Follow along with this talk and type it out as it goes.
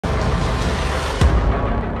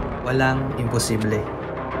Walang imposible.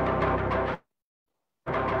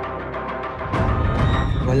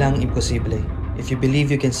 Walang imposible. If you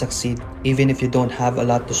believe you can succeed, even if you don't have a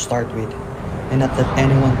lot to start with, and not let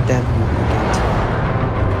anyone tell you you can't.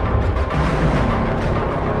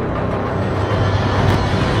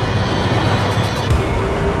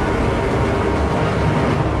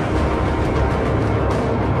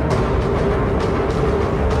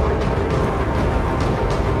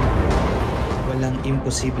 Walang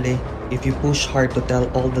imposible if you push hard to tell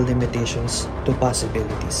all the limitations to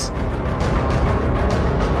possibilities.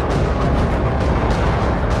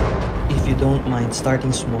 If you don't mind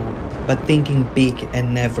starting small, but thinking big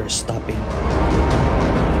and never stopping.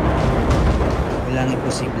 Walang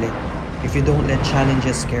imposible if you don't let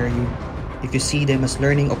challenges scare you, if you see them as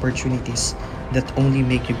learning opportunities that only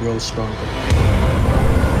make you grow stronger.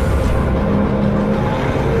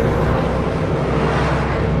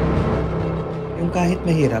 Yung kahit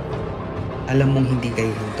mahirap, alam mong hindi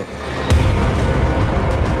kayo hinto.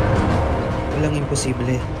 Walang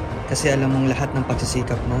imposible kasi alam mong lahat ng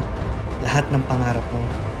pagsisikap mo, lahat ng pangarap mo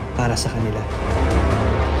para sa kanila.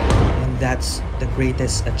 And that's the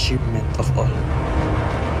greatest achievement of all.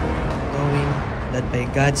 Knowing that by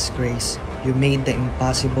God's grace, you made the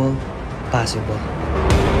impossible possible.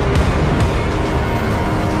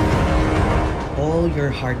 All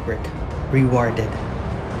your hard work rewarded.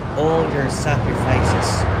 All your sacrifices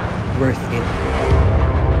worth it.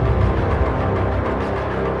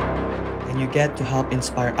 And you get to help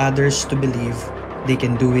inspire others to believe they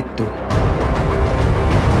can do it too.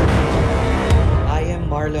 I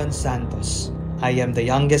am Marlon Santos. I am the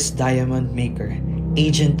youngest diamond maker,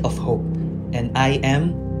 agent of hope, and I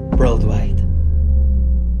am worldwide.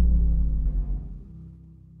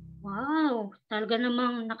 Wow, talaga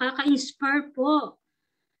namang nakaka-inspire po.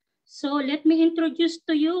 So let me introduce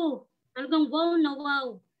to you, talagang wow na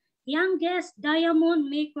wow, youngest diamond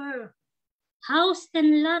maker, house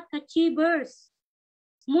and lot achievers,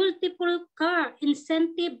 multiple car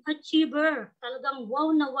incentive achiever, talagang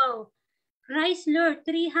wow na wow, Chrysler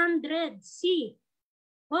 300C,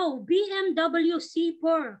 wow, BMW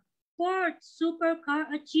C4, Ford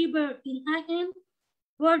supercar achiever in IM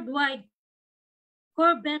worldwide,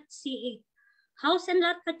 Corvette C8, house and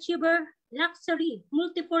lot achiever, luxury,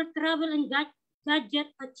 multiple travel and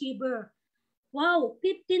gadget achiever. Wow,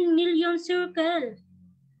 15 million circle.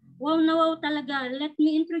 Wow na wow talaga. Let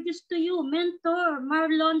me introduce to you, mentor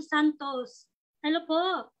Marlon Santos. Hello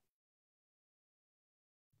po.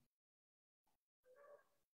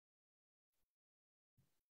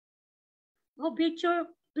 Oh, virtual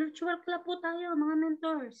club po tayo, mga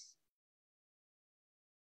mentors.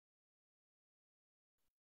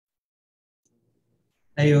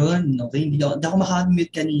 Ayun, okay. Hindi ako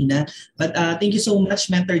maka-mute kanina. But thank you so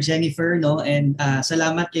much, Mentor Jennifer, no? And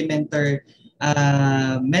salamat kay Mentor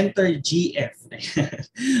GF.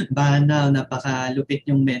 Banaw, napakalupit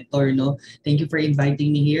yung mentor, no? Thank you for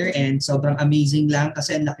inviting me here and sobrang amazing lang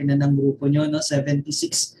kasi ang laki na ng grupo nyo, no?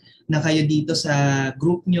 76 na kayo dito sa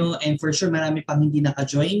group nyo and for sure marami pang hindi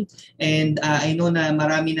naka-join. And I know na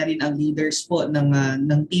marami na rin ang leaders po ng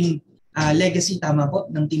Team Legacy, tama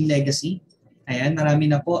po? Ng Team Legacy. Ayan, marami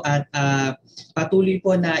na po at patuloy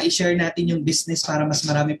po na i-share natin yung business para mas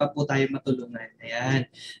marami pa po tayo matulungan. Ayan.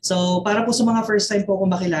 So, para po sa mga first time po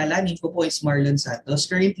akong makilala, name ko po is Marlon Santos.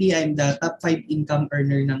 Currently, I'm the top 5 income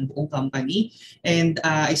earner ng buong company and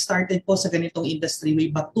I started po sa ganitong industry way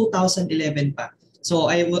back 2011 pa. So,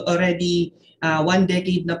 I already 1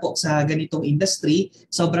 decade na po sa ganitong industry.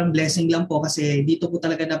 Sobrang blessing lang po kasi dito po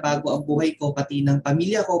talaga nabago ang buhay ko, pati ng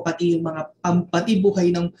pamilya ko, pati yung pati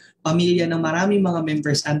buhay ng pamilya ng maraming mga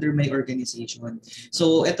members under my organization.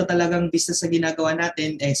 So ito talagang business na ginagawa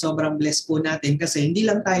natin, sobrang blessed po natin kasi hindi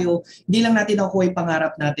lang natin nakukuha yung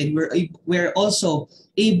pangarap natin. We're also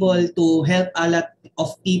able to help a lot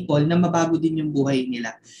of people na mabago din yung buhay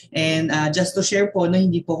nila. And just to share po, no,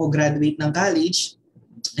 hindi po ako graduate ng college.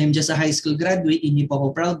 I'm just a high school graduate, hindi po ako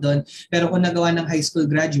proud doon. Pero kung nagawa ng high school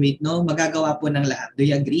graduate, no, magagawa po ng lahat. Do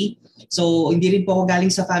you agree? So, hindi rin po ako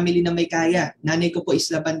galing sa family na may kaya. Nanay ko po is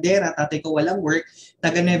labandera, tatay ko walang work.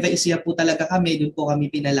 Taga Nueva Ecija po talaga kami, doon po kami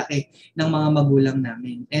pinalaki ng mga magulang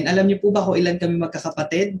namin. And alam niyo po ba kung ilan kami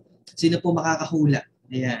magkakapatid? Sino po makakahula?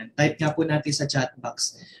 Ayan, type nga po natin sa chat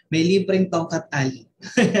box. May libreng tongkat ali.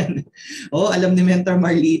 Oh, alam ni Mentor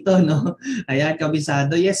Marlito, no? Ayan,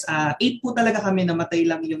 kabisado. Yes, 8 po talaga kami, namatay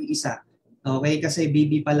lang yung isa. Okay, kasi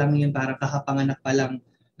baby pa lang yun, parang kakapanganak pa lang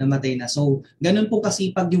namatay na. So, ganun po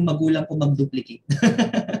kasipag yung magulang ko mag-duplicate.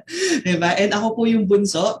 Diba? And ako po yung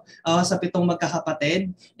bunso sa 7 magkakapatid.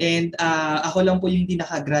 And ako lang po yung hindi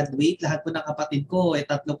nakagraduate. Lahat po ng kapatid ko, 3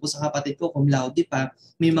 po sa kapatid ko, cum laude pa.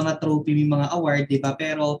 May mga trophy, may mga award, diba?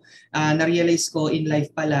 Pero na-realize ko in life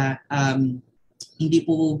pala, hindi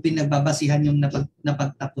po pinagbabasihan yung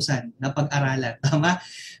napagtapusan, napag-aralan. Tama?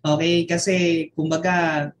 Okay? Kasi,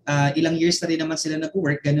 kumbaga, ilang years na rin naman sila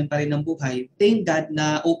nag-work, ganun pa rin ang buhay. Thank God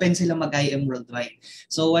na open sila mag-IM worldwide.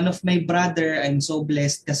 So, one of my brother, I'm so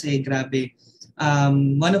blessed kasi grabe.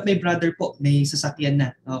 One of my brother po, may sasakyan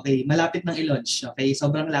na. Okay? Malapit ng i-launch. Okay?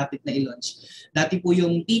 Sobrang lapit na i-launch. Dati po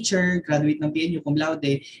yung teacher, graduate ng PNU, cum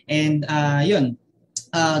laude. And yun,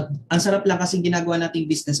 ang sarap lang kasi ginagawa nating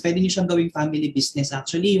business. Pwede niyo siyang gawing family business.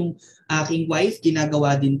 Actually, yung aking wife,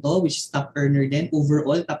 ginagawa din to, which is top earner din.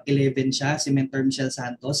 Overall, top 11 siya, si Mentor Michelle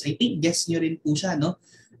Santos. I think guest niyo rin po siya, no?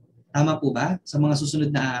 Tama po ba? Sa mga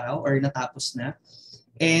susunod na araw or natapos na.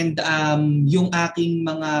 And yung aking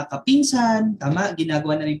mga kapinsan, tama,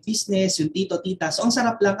 ginagawa na rin business, yung tito, tita. So ang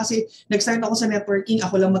sarap lang kasi nag-start ako sa networking,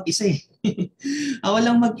 ako lang mag-isa eh. Ako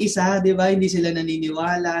lang mag-isa, di ba? Hindi sila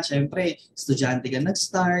naniniwala. Siyempre, estudyante ka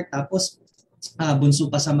nag-start, tapos bunso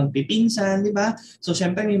pa sa magpipinsan, di ba? So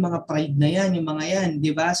syempre may mga pride na yan, yung mga yan,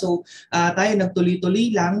 di ba? So tayo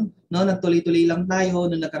nagtuloy-tuloy lang, no? Nagtuloy-tuloy lang tayo,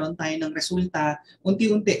 nung nagkaroon tayo ng resulta,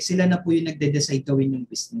 unti-unti sila na po yung nagde-decide gawin yung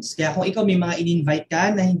business. Kaya kung ikaw may mga in-invite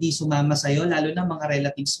ka na hindi sumama sa'yo, lalo na mga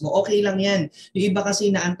relatives mo, okay lang yan. Yung iba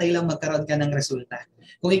kasi naantay lang magkaroon ka ng resulta.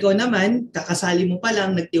 Kung ikaw naman, kakasali mo pa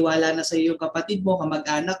lang, nagtiwala na sa'yo yung kapatid mo,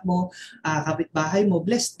 kamag-anak mo, kapitbahay mo,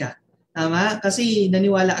 blessed ka. Tama? Kasi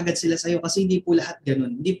naniwala agad sila sa'yo kasi hindi po lahat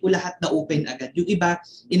ganun. Hindi po lahat na open agad. Yung iba,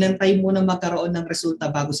 inantay mo na magkaroon ng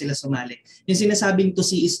resulta bago sila sumali. Yung sinasabing to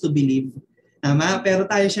see is to believe. Tama? Pero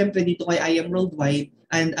tayo syempre dito kay I Am Worldwide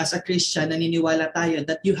and as a Christian, naniniwala tayo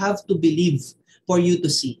that you have to believe for you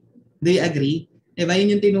to see. Do you agree? Diba?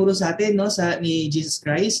 Yun yung tinuro sa atin, no, ni Jesus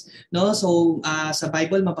Christ, no? So sa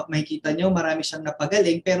Bible makikita nyo marami siyang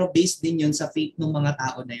napagaling pero based din yun sa faith ng mga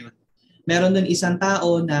tao na yun. Meron nun isang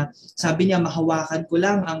tao na sabi niya mahawakan ko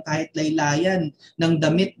lang ang kahit laylayan ng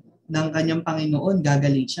damit ng kanyang Panginoon,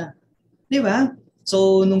 gagaling siya. Di ba?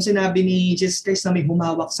 So nung sinabi ni Jesus Christ na may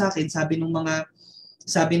humawak sa akin, sabi nung mga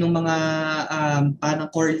parang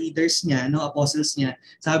core leaders niya, no, apostles niya,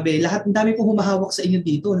 sabi lahat ng dami pong humahawak sa inyo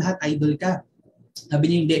dito, lahat idol ka.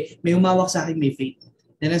 Sabi niya hindi, may humawak sa akin, may faith.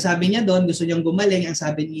 Then ang sabi niya doon, gusto niyang gumaling, ang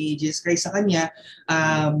sabi ni Jesus Christ sa kanya,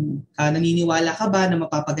 naniniwala ka ba na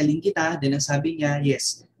mapapagaling kita? Then ang sabi niya,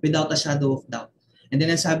 yes, without a shadow of doubt. And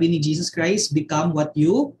then ang sabi ni Jesus Christ, become what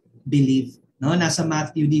you believe. No, nasa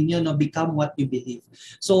Matthew din 'yon, no, become what you believe.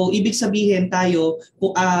 So ibig sabihin tayo,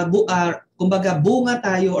 kumbaga bunga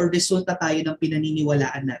tayo or resulta tayo ng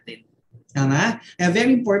pinaniniwalaan natin. Tama?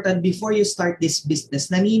 Very important before you start this business,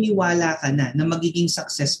 naniniwala ka na magiging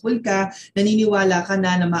successful ka, naniniwala ka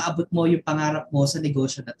na maabot mo yung pangarap mo sa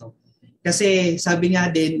negosyo na to. Kasi sabi nga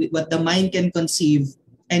din, what the mind can conceive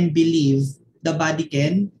and believe, the body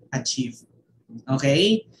can achieve.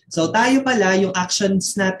 Okay? So tayo pala, yung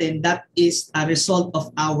actions natin, that is a result of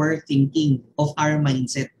our thinking, of our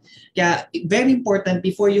mindset. Kaya very important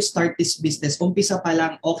before you start this business, umpisa pa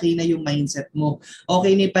lang okay na yung mindset mo.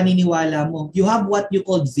 Okay na yung paniniwala mo. You have what you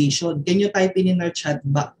call vision. Can you type in our chat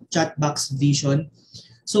box vision?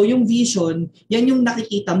 So yung vision, yan yung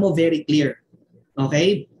nakikita mo very clear.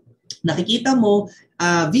 Okay? Nakikita mo,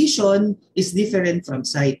 vision is different from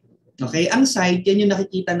sight. Okay? Ang sight, yan yung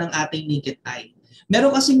nakikita ng ating naked eye.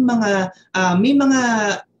 Meron kasing may mga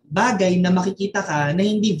bagay na makikita ka na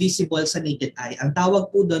hindi visible sa naked eye. Ang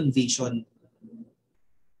tawag po doon, vision.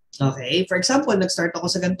 Okay? For example, nag-start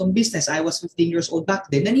ako sa ganitong business. I was 15 years old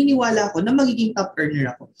back then. Naniniwala ako na magiging top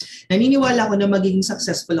earner ako. Naniniwala ako na magiging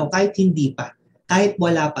successful ako kahit hindi pa. Kahit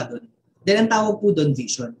wala pa doon. Then ang tawag po doon,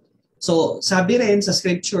 vision. So, sabi rin sa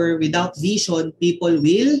scripture, without vision, people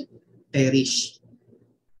will perish.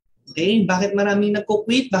 Okay? Bakit maraming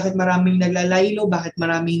nagko-quit? Bakit maraming naglalaylo? Bakit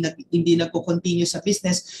maraming hindi nagko-continue sa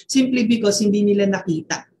business? Simply because hindi nila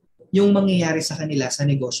nakita yung mangyayari sa kanila sa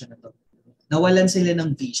negosyo na to. Nawalan sila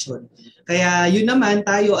ng vision. Kaya yun naman,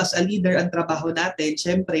 tayo as a leader, ang trabaho natin,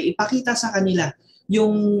 syempre, ipakita sa kanila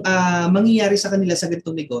yung mangyayari sa kanila sa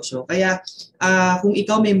ganitong negosyo. Kaya kung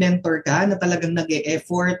ikaw may mentor ka na talagang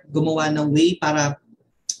nag-e-effort, gumawa ng way para,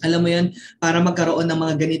 alam mo yun, para magkaroon ng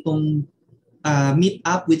mga ganitong meet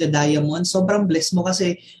up with the diamond, sobrang blessed mo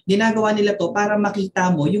kasi ginagawa nila to para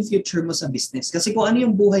makita mo yung future mo sa business. Kasi kung ano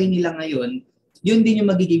yung buhay nila ngayon, yun din yung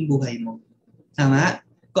magiging buhay mo. Tama?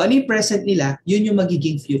 Kung ano yung present nila, yun yung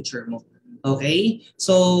magiging future mo. Okay?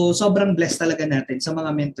 So, sobrang blessed talaga natin sa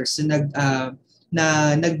mga mentors na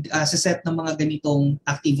na nag-set ng mga ganitong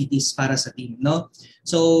activities para sa team, no?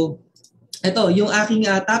 So, ito, yung aking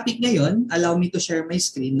topic ngayon, allow me to share my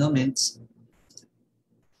screen, no, Ments?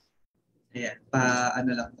 Ayan,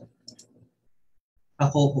 ano lang to.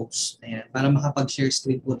 Pa-co-host. Ayan, para makapag-share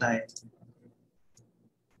screen po tayo.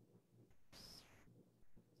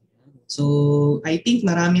 So, I think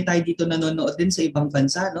marami tayo dito nanonood din sa ibang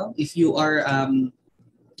bansa, no? If you are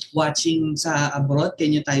watching sa abroad,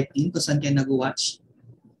 can you type in kung saan kayo nag-watch?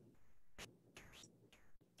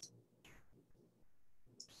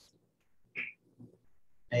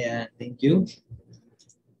 Ayan, thank you.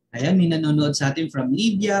 Ayan, may nanonood sa atin from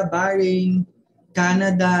Libya, Bahrain,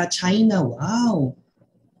 Canada, China. Wow!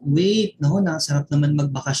 Wait, no, nasarap naman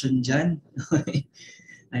magbakasyon dyan.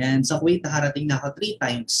 Ayan, sa Kuwait, nakarating na ako 3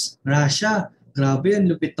 times. Russia, grabe yan,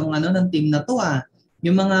 lupit tong ng team na to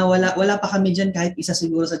Yung mga wala pa kami dyan kahit isa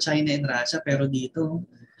siguro sa China and Russia, pero dito,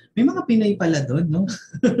 may mga Pinoy pala doon, no?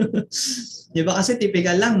 Di ba kasi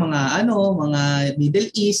typical lang mga mga Middle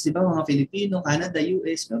East, di ba, mga Filipino, Canada,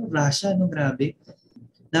 US, pero Russia, no, grabe.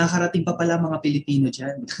 Nakakarating pa pala mga Pilipino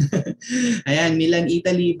dyan. Ayan, Milan,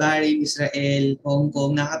 Italy, Bahrain, Israel, Hong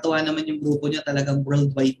Kong. Nakakatuwa naman yung grupo nyo, talagang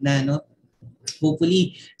worldwide na, no?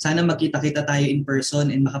 Hopefully, sana magkita-kita tayo in person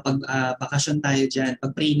and makapag-bakasyon tayo dyan.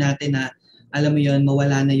 Pag-pray natin na, alam mo yon,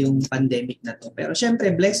 mawala na yung pandemic na to. Pero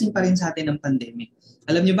syempre, blessing pa rin sa atin ng pandemic.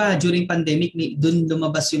 Alam nyo ba, during pandemic, dun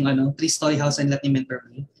lumabas yung 3-story house and lot ni Mentor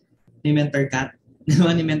P, ni Mentor Cat,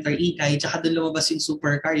 ni Mentor Ikay, tsaka dun lumabas yung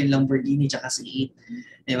supercar, yung Lamborghini, tsaka si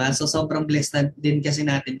 8. Diba? So sobrang blessed na din kasi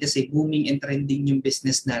natin kasi booming and trending yung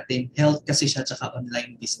business natin. Health kasi siya, tsaka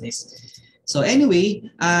online business. So anyway,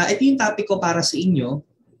 ito yung topic ko para sa inyo.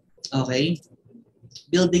 Okay?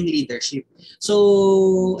 Building leadership.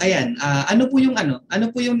 So, ayan, ano po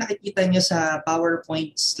yung nakikita niyo sa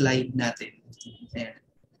PowerPoint slide natin? Ayan.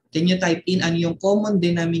 Can you type in ano yung common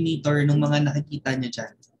denominator ng mga nakikita niyo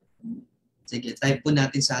dyan? Sige, type po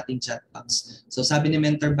natin sa ating chat box. So, sabi ni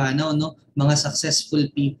Mentor Banaw, no, mga successful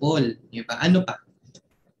people. Diba? Ano pa?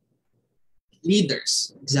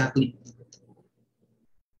 Leaders. Exactly.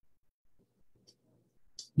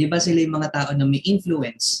 Di ba sila yung mga tao na may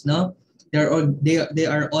influence, no? They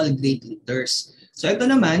are all great leaders. So ito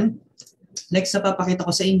naman, next na papakita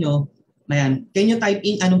ko sa inyo, ayan, can you type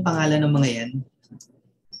in anong pangalan ng mga yan?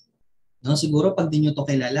 No, siguro pag di nyo to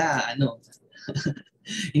kilala,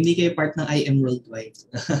 hindi kayo part ng I Am Worldwide.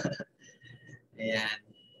 Ayan.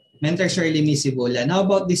 Mentor Shirley Misibola. How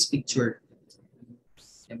about this picture?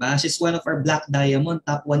 Diba? She's one of our Black Diamond,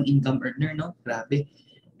 top 1 income earner, no? Grabe.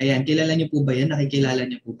 Ayan, kilala niyo po ba yan? Nakikilala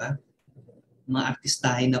niyo po ba? Mga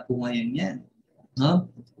artistahin na po ngayon yan. No?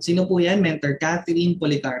 Sino po yan? Mentor Catherine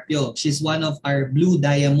Policarpio. She's one of our Blue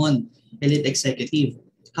Diamond Elite Executive.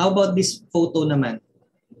 How about this photo naman?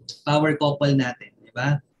 Power couple natin.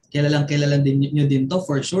 Diba? Kilala din nyo din to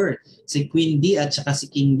for sure. Si Queen D at saka si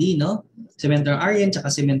King D, no? Si Mentor Arian at saka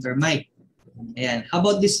si Mentor Mike. Ayan. How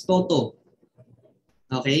about this photo?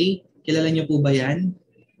 Okay? Kilala niyo po ba yan?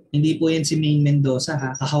 Hindi po yan si Maine Mendoza,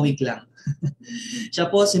 ha? Kahawig lang.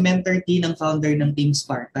 Siya po si Mentor T ng founder ng Team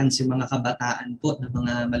Spartan, si mga kabataan po na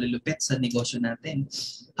mga malulupit sa negosyo natin.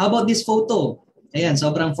 How about this photo? Ayan,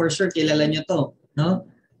 sobrang for sure kilala nyo to. No?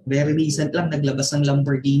 Very recent lang, naglabas ng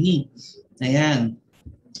Lamborghini. Ayan.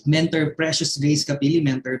 Mentor Precious Grace Capili,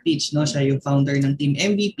 Mentor Peach. No? Siya yung founder ng Team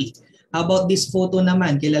MVP. How about this photo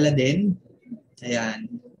naman? Kilala din?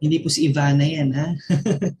 Ayan. Hindi po si Ivana yan, ha?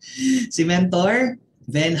 Si Mentor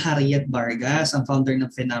Ven Harriet Vargas, ang founder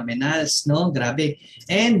ng Phenomenals, no? Grabe.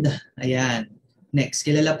 And, ayan. Next,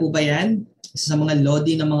 kilala po ba yan? Isa sa mga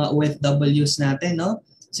lodi ng mga OFWs natin, no?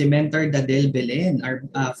 Si Mentor Dadel Belen, our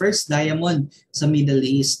first diamond sa Middle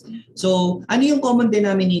East. So, ano yung common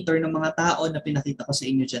denominator ng mga tao na pinakita ko sa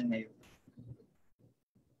inyo dyan ngayon?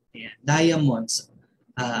 Ayan, diamonds.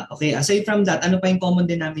 Okay, aside from that, ano pa yung common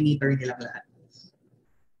denominator nilang lahat?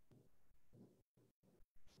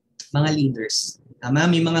 Mga leaders. Tama,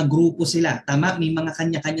 may mga grupo sila. Tama, may mga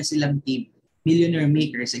kanya-kanya silang team. Millionaire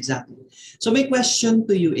makers, exactly. So my question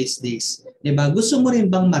to you is this. Diba? Gusto mo rin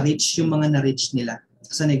bang ma-reach yung mga na-reach nila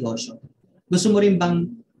sa negosyo? Gusto mo rin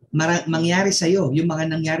bang mangyari sa'yo yung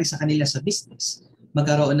mga nangyari sa kanila sa business?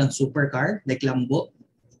 Magkaroon ng supercar like Lambo?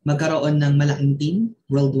 Magkaroon ng malaking team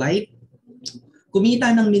worldwide?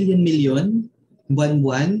 Kumita ng milyon-milyon,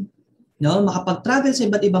 buwan-buwan? No? Makapag-travel sa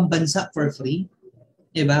iba't ibang bansa for free?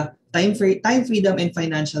 Diba? Time freedom and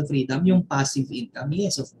financial freedom, yung passive income,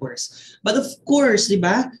 yes, of course. But of course, di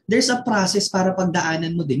ba, there's a process para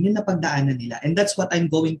pagdaanan mo din yung napagdaanan nila. And that's what I'm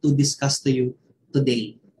going to discuss to you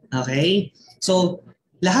today. Okay? So,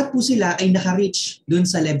 lahat po sila ay naka-reach dun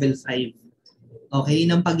sa level 5. Okay?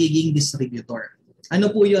 Ng pagiging distributor.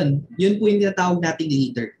 Ano po yun? Yun po yung tinatawag nating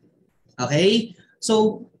leader. Okay?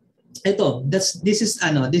 So, ito,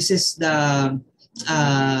 um,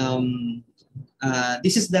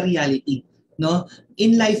 this is the reality, no?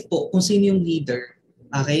 In life po, kung sino yung leader,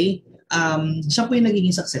 okay? Siya po yung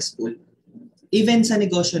nagiging successful. Even sa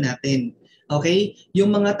negosyo natin. Okay?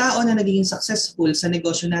 Yung mga tao na nagiging successful sa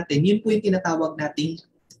negosyo natin, yun po yung tinatawag nating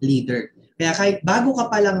leader. Kaya kahit bago ka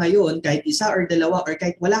pa lang ngayon, kahit isa or dalawa or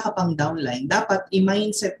kahit wala ka pang downline, dapat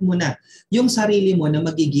i-mindset mo na yung sarili mo na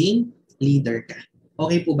magiging leader ka.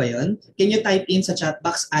 Okay po ba yun? Can you type in sa chat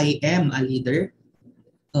box, I am a leader?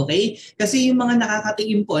 Okay? Kasi yung mga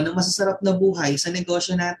nakakatingin po ng masasarap na buhay sa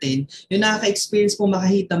negosyo natin, yung nakaka-experience po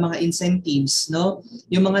makahit ng mga incentives, no?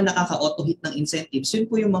 Yung mga nakaka-auto-hit ng incentives, yun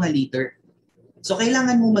po yung mga leader. So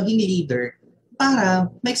kailangan mo maging leader para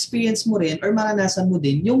ma-experience mo rin or maranasan mo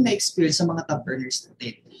din yung na-experience sa mga top earners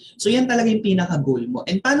natin. So yan talaga yung pinaka-goal mo.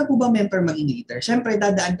 And paano po ba mentor maging leader? Siyempre,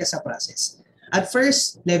 dadaan ka sa process. At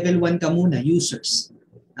first, level 1 ka muna, users.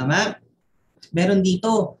 Tama? Meron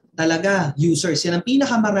dito, talaga, users. Yan ang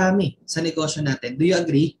pinakamarami sa negosyo natin. Do you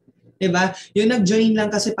agree? Diba? Yung nag-join lang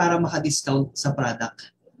kasi para maka-discount sa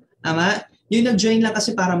product. Tama? Yung nag-join lang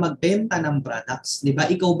kasi para magbenta ng products. Diba?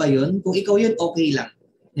 Ikaw ba yun? Kung ikaw yun, okay lang.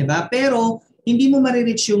 Diba? Pero, hindi mo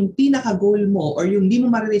marireach yung pinaka-goal mo or yung hindi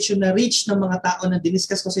mo marireach yung na-reach ng mga tao na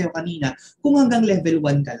diniscuss ko sa iyo kanina kung hanggang level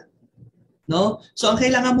 1 ka lang. No? So, ang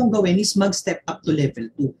kailangan mong gawin is mag-step up to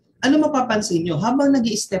level 2. Ano mapapansin nyo? Habang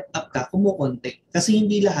nag-i-step up ka, kumukonti. Kasi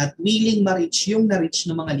hindi lahat willing ma-reach yung na-reach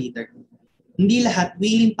ng mga leader. Hindi lahat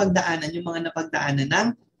willing pagdaanan yung mga napagdaanan ng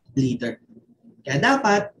leader. Kaya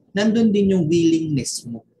dapat, nandun din yung willingness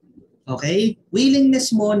mo. Okay?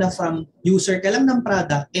 Willingness mo na from user ka lang ng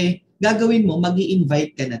product, gagawin mo,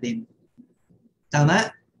 mag-i-invite ka na din.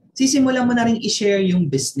 Tama? Sisimulan mo na rin i-share yung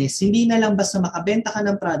business. Hindi na lang basta makabenta ka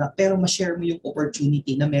ng product, pero ma-share mo yung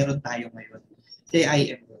opportunity na meron tayo ngayon. Kay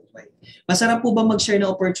IM Worldwide. Masarap po ba mag-share ng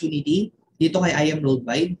opportunity dito kay IM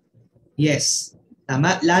Worldwide? Yes.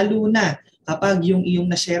 Tama? Lalo na kapag yung iyong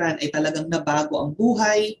na-sharean ay talagang nabago ang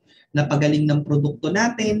buhay, napagaling ng produkto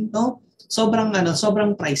natin, no?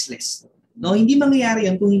 Sobrang priceless. No, hindi mangyayari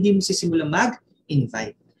 'yan kung hindi mo sisimulan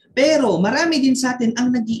mag-invite. Pero marami din sa atin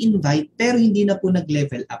ang nag-i-invite pero hindi na po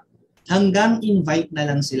nag-level up. Hanggang invite na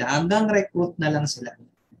lang sila, hanggang recruit na lang sila.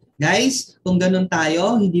 Guys, kung ganun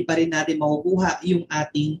tayo, hindi pa rin natin makukuha yung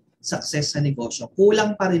ating success sa negosyo.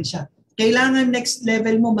 Kulang pa rin siya. Kailangan next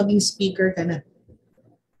level mo, maging speaker ka na.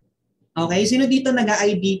 Okay? Sino dito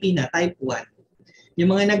nag-IBP na? Type 1.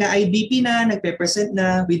 Yung mga nag-IBP na, nagpe-present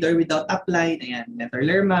na, with or without upline, ayan, Mentor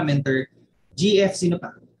Lerma, Mentor GF, sino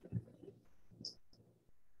pa?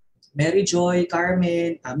 Mary Joy,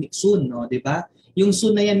 Carmen, soon, no? Diba? Yung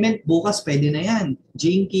soon na yan, bukas pwede na yan.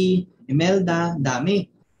 Jinky, Imelda, dami.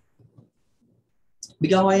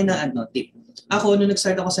 Bigyan ko kayo ng tip. Ako, nung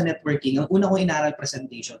nag-start ako sa networking, ang una kong inaral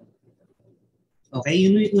presentation. Okay?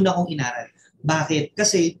 Yun yung una kong inaral. Bakit?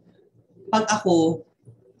 Kasi, pag ako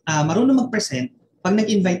marunong mag-present, pag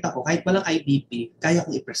nag-invite ako, kahit walang IBP, kaya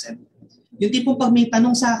kong i-present. Yung tipong pag may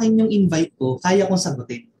tanong sa akin yung invite ko, kaya kong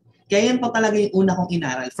sagutin. Kaya yan pa talaga yung una kong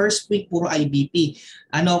inaral. First week, puro IBP.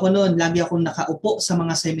 Ako noon, lagi akong nakaupo sa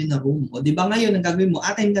mga seminar room. O di ba ngayon, ang gagawin mo,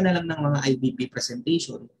 attend ka na lang ng mga IBP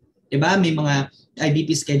presentation. Diba? May mga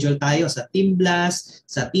IBP schedule tayo sa Team Blast,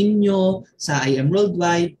 sa Team Nyo, sa IM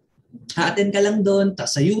Worldwide. Ha-attend ka lang doon,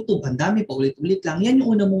 tapos sa YouTube, ang dami pa, ulit-ulit lang. Yan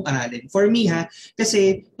yung una mong aralin. For me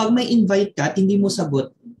kasi pag may invite ka at hindi mo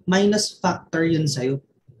sagot, minus factor yun sa'yo.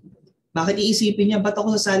 Bakit iisipin niya, ba't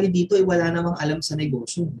ako sasali dito, wala namang alam sa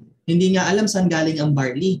negosyo. Hindi nga alam saan galing ang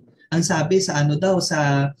barley. Ang sabi sa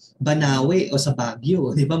sa Banawe o sa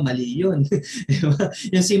Baguio, di ba? Mali yun. Diba?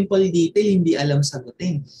 Yung simple detail, hindi alam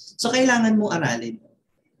sagutin. So, kailangan mong aralin.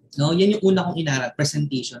 No, yan yung una kong inaral,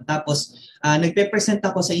 presentation. Tapos, nagpe-present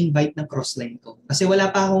ako sa invite ng crossline ko. Kasi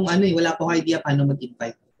wala pa akong idea paano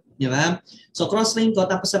mag-invite. Di ba? So, crossline ko,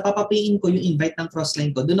 tapos napapapayin ko yung invite ng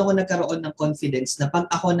crossline ko. Doon ako nagkaroon ng confidence na pag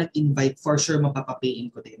ako nag-invite, for sure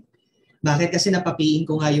mapapapayin ko din. Bakit? Kasi napapayin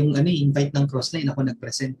ko nga yung invite ng crossline, ako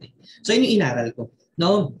nag-present. So, yun yung inaral ko.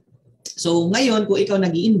 No? So, ngayon, kung ikaw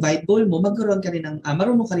nag-i-invite, goal mo, magkaroon ka rin ng,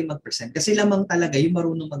 marunong ka rin mag-present. Kasi lamang talaga yung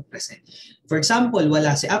marunong mag-present. For example,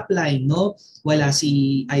 wala si upline, no? Wala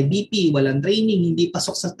si IBP, walang training, hindi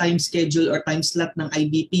pasok sa time schedule or time slot ng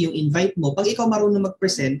IBP yung invite mo. Pag ikaw marunong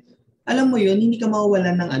mag-present, alam mo yun, hindi ka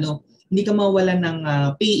mawawalan ng hindi ka mawawalan ng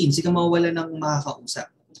pay-ins, hindi ka mawawalan ng makakausap.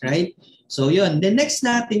 Right? So yun, the next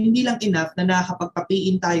natin, hindi lang enough na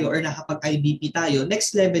nakakapag-pay-in tayo or nakakapag-IBP tayo.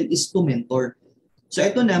 Next level is to mentor. So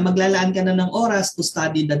ito na, maglalaan ka na ng oras to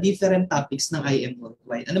study the different topics ng IM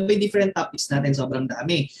Worldwide. Ano ba yung different topics natin? Sobrang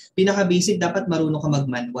dami. Pinaka-basic, dapat marunong ka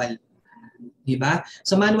mag-manual. Diba?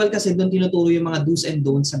 Sa manual kasi doon tinuturo yung mga do's and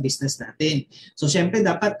don'ts sa business natin. So syempre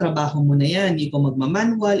dapat trabaho mo na yan. Ikaw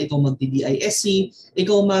magma-manual, ikaw mag-DISC,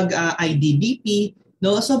 ikaw mag-IDBP.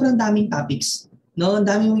 No? Sobrang daming topics. No? Ang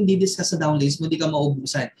dami mong i-discuss sa downloads mo, hindi ka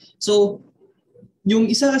maubusan. So yung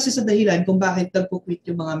isa kasi sa dahilan kung bakit nagpo-quit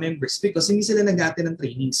yung mga members because hindi sila nag-attend ng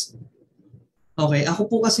trainings. Okay, ako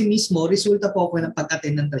po kasi mismo, resulta po ako ng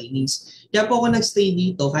pag-attend ng trainings. Kaya po ako nag-stay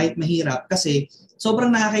dito kahit mahirap kasi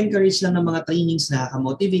sobrang nakaka-encourage lang ng mga trainings,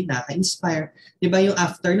 nakaka-motivate, nakaka-inspire. Diba yung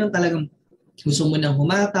after nun talagang gusto mo nang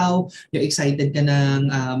humataw, yung excited ka nang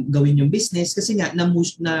gawin yung business kasi nga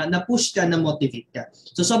na-push ka, na-motivate ka.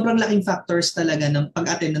 So sobrang laking factors talaga ng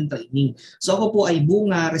pag-attend ng training. So ako po ay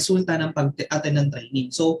bunga, resulta ng pag-attend ng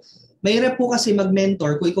training. So mahirap po kasi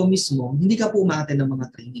mag-mentor kung ikaw mismo, hindi ka po umaattend ng mga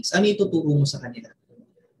trainings. Ano ituturo mo sa kanila?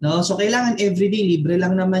 No? So kailangan everyday, libre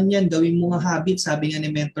lang naman yan. Gawin mo nga habit, sabi nga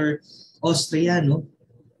ni Mentor Austria, no?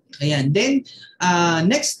 Ayan. Then,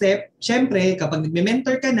 next step, syempre, kapag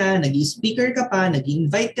nagme-mentor ka na, nag-speaker ka pa,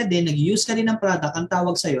 nag-invite ka din, nag-use ka din ng product, ang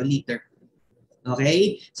tawag sa'yo, leader.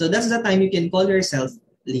 Okay? So, that's the time you can call yourself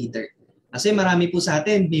leader. Kasi marami po sa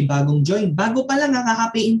atin, may bagong join. Bago pa lang,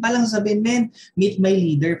 kakapain pa lang sabihin, men, meet my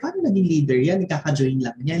leader. Paano naging leader yan? Ikaka-join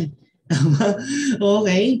lang yan.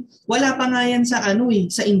 Okay? Wala pa nga yan sa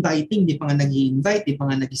sa inviting. Di pa nga nag-invite, di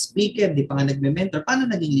pa nga nag-speaker, di pa nga nagme-mentor. Paano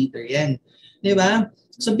naging leader yan? Di ba?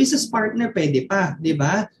 So business partner pwede pa, di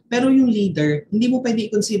ba? Pero yung leader, hindi mo pwede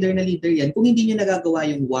i-consider na leader yan kung hindi niya nagagawa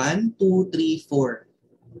yung 1, 2, 3,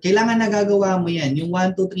 4. Kailangan nagagawa mo yan, yung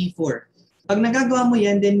 1, 2, 3, 4. Pag nagagawa mo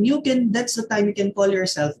yan, then that's the time you can call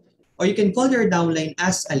yourself or you can call your downline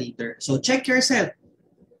as a leader. So check yourself.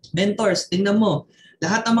 Mentors, tingnan mo.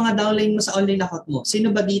 Lahat ng mga downline mo sa online account mo,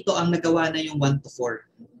 sino ba dito ang nagawa na yung 1 to 4?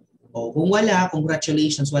 O kung wala,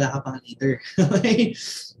 congratulations, wala ka pang leader. Okay?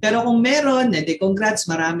 Pero kung meron, edi congrats,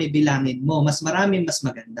 marami, bilangin mo. Mas marami, mas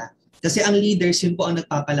maganda. Kasi ang leaders, yun po ang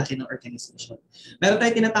nagpapalaki ng organization. Meron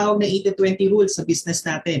tayo tinatawag na 80-20 rules sa business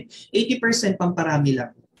natin. 80% pamparami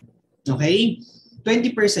lang. Okay?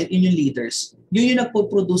 20% yun yung leaders. Yun yung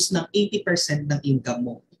nagpo-produce ng 80% ng income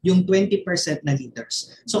mo. Yung 20% na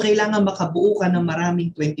leaders. So kailangan makabuo ka ng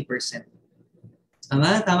maraming 20%.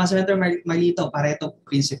 Tama? Tama sa Mentor Marlito, Pareto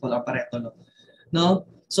principle or Pareto law. No?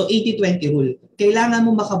 So 80-20 rule. Kailangan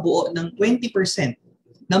mo makabuo ng 20%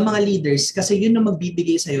 ng mga leaders kasi yun ang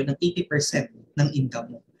magbibigay sa'yo ng 80% ng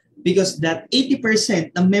income mo. Because that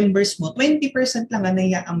 80% ng members mo, 20% lang ang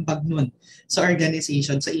naiaambag nun sa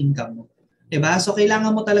organization, sa income mo. Diba? So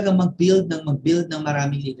kailangan mo talaga mag-build ng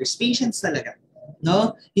maraming leaders. Patience talaga.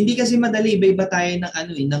 No? Hindi kasi madali, iba tayo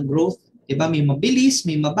ng growth. Diba? May mabilis,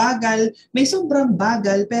 may mabagal, may sobrang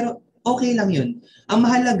bagal, pero okay lang yun. Ang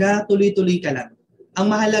mahalaga, tuloy-tuloy ka lang. Ang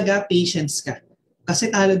mahalaga, patience ka. Kasi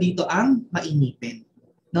talo dito ang mainipin.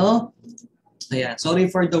 No? Ayan. Sorry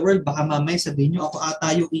for the word. Baka mamay sabihin nyo, ako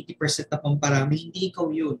ata yung 80% na pamparami. Hindi ikaw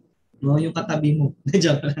yun. No? Yung katabi mo.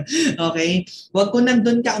 Okay? Huwag kung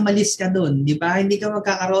nandun ka, umalis ka dun. Di ba? Hindi ka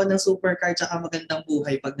magkakaroon ng supercar tsaka magandang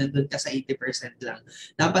buhay pag nandun ka sa 80% lang.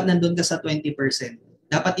 Dapat nandun ka sa 20%.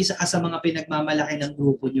 Dapat isa ka sa mga pinagmamalaki ng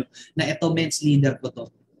grupo nyo na ito, men's leader ko to.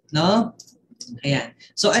 No? Ayan.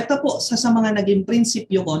 So ito po sa mga naging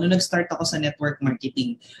prinsipyo ko nung nag-start ako sa network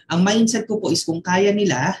marketing. Ang mindset ko po is kung kaya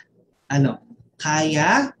nila,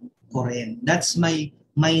 kaya ko rin. That's my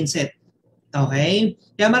mindset. Okay?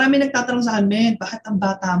 Kaya marami nagtatanong sa akin, bakit ang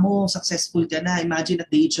bata mo, successful ka na? Imagine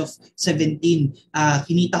at the age of 17,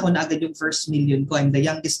 kinita ko na agad yung first million ko. I'm the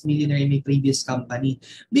youngest millionaire in my previous company.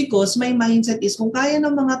 Because my mindset is, kung kaya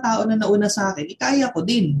ng mga tao na nauna sa akin, kaya ko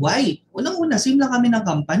din. Why? Unang-una, same lang kami ng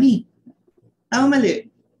company. Tama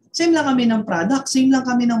mali. Same lang kami ng product, same lang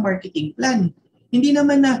kami ng marketing plan. Hindi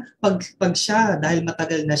naman na pag siya, dahil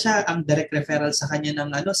matagal na siya, ang direct referral sa kanya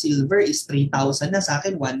ng silver is 3,000 na, sa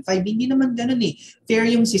akin 1,500. Hindi naman ganun eh. Fair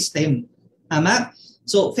yung system. Tama?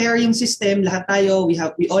 So fair yung system, lahat tayo, we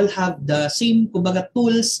all have the same, kumbaga,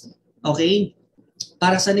 tools, okay?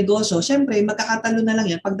 Para sa negosyo, syempre, magkakatalo na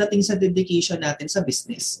lang yan pagdating sa dedication natin sa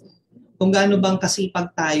business. Kung gaano bang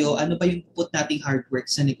kasipag tayo, ano ba yung put nating hard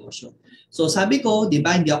work sa negosyo. So sabi ko, 'di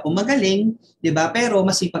ba, hindi ako magaling, 'di ba? Pero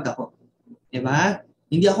masipag ako. 'Di ba?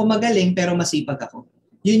 Hindi ako magaling pero masipag ako.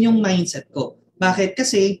 'Yun yung mindset ko. Bakit?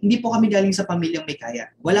 Kasi hindi po kami galing sa pamilyang may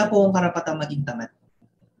kaya. Wala po akong karapatang maging tamad.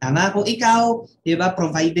 Tama? Kung ikaw, 'di ba,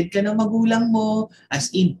 provided ka ng magulang mo,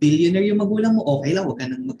 as in billionaire yung magulang mo, okay lang, huwag ka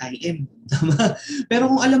nang mag-IM. Tama?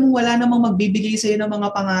 Pero kung alam mo wala namang magbibigay sa iyo ng mga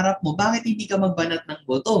pangarap mo, bakit hindi ka magbanat ng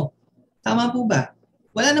boto? Tama po ba?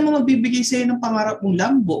 Wala namang magbibigay sa'yo ng pangarap mong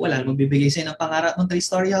Lambo, wala namang magbibigay sa'yo ng pangarap mong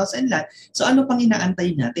 3-story house and lot. So ano pang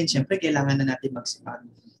inaantay natin? Siyempre, kailangan na natin magsipag.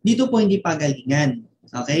 Dito po hindi pagalingan.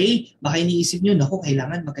 Okay? Baka iniisip nyo, naku,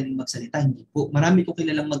 kailangan magaling magsalita. Hindi po. Marami ko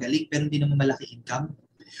kilalang magaling pero hindi naman malaki income.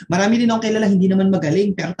 Marami din akong kilala hindi naman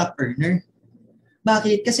magaling pero top earner.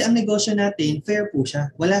 Bakit? Kasi ang negosyo natin, fair po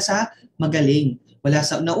siya. Wala sa magaling. Wala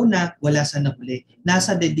sa nauna, wala sa nahuli.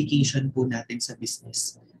 Nasa dedication po natin sa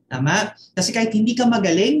business. Tama? Kasi kahit hindi ka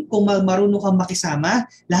magaling, kung marunong kang makisama,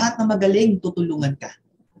 lahat na magaling, tutulungan ka.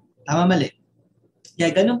 Tama, mali?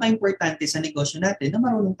 Kaya ganun ka-importante sa negosyo natin na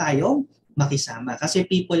marunong tayong makisama. Kasi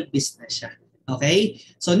people business siya. Okay?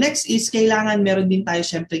 So next is, kailangan meron din tayo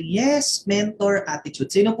syempre yes mentor attitude.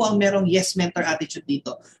 Sino po ang merong yes mentor attitude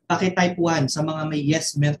dito? Paki-type 1 sa mga may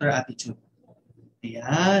yes mentor attitude.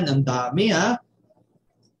 Ayan, ang dami ha.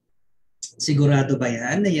 Sigurado ba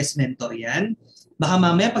yan na yes mentor yan? Baka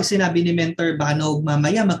mamaya pag sinabi ni mentor, baka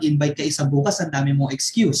mamaya mag-invite ka isa bukas, ang dami mong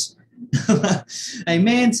excuse. I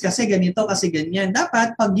mean, kasi ganito, kasi ganyan.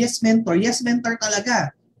 Dapat pag yes mentor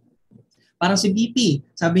talaga. Parang si BP,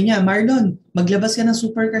 sabi niya, Marlon, maglabas ka ng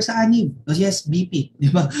supercar sa anib. Oh, yes, BP. Di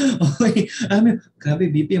ba? Okay. Grabe,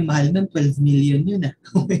 BP, ang mahal nun, 12 million yun.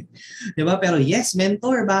 Okay. Di ba? Pero yes,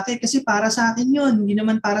 mentor. Bakit? Kasi para sa akin yun. Hindi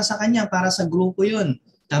naman para sa kanya, para sa grupo yun.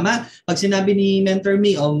 Tama? Pag sinabi ni Mentor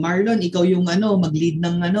Me, oh Marlon, ikaw yung mag-lead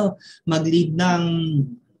ng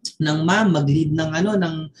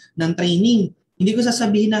training. Hindi ko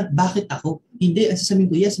sasabihin na bakit ako. Hindi, sasabihin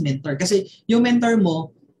ko yes, mentor. Kasi yung mentor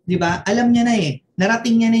mo, 'di ba? Alam niya na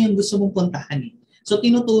narating niya na yung gusto mong puntahan . So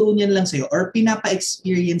tinuturo niya lang sa'yo or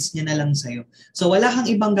pinapa-experience niya na lang sa'yo. So wala kang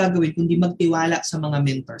ibang gagawin kundi magtiwala sa mga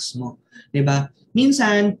mentors mo. 'Di ba?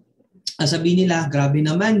 Minsan, sabihin nila, grabe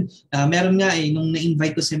naman. Meron nga nung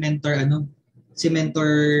na-invite ko si Mentor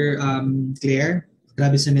Claire.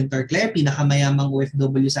 Grabe si Mentor Claire, pinakamayamang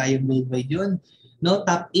OFW sa ayong worldwide yun. No,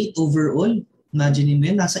 top 8 overall. Imagine mo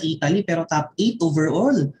yun, nasa Italy pero top 8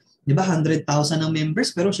 overall. Di ba? 100,000 ang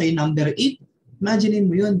members pero siya yung number 8. Imagine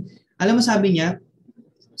mo yun. Alam mo sabi niya,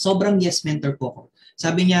 sobrang yes mentor po ako.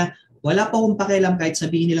 Sabi niya, wala po akong pakialam kahit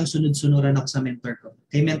sabihin nilang sunod-sunuran ako sa mentor ko.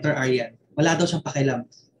 Kay Mentor Aryan. Wala daw siyang pakialam.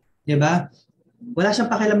 Diba? Wala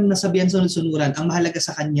siyang pakialam na sabihan sunod-sunuran. Ang mahalaga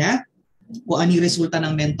sa kanya, kung ano yung resulta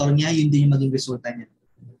ng mentor niya, yun din yung maging resulta niya.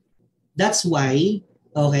 That's why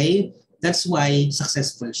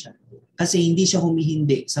successful siya. Kasi hindi siya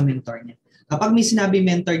humihindi sa mentor niya. Kapag may sinabi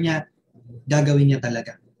mentor niya, gagawin niya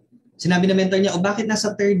talaga. Sinabi ng mentor niya, bakit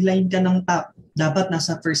nasa third line ka ng top? Dapat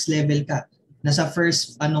nasa first level ka. Nasa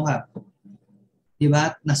first, ka?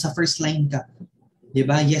 Diba? Nasa first line ka.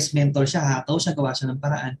 Diba? Yes mentor siya, hataw siya, gawa siya ng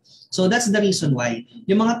paraan. So that's the reason why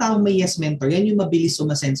yung mga taong may yes mentor, yan yung mabilis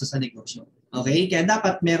sumasenso sa negosyo. Okay? Kaya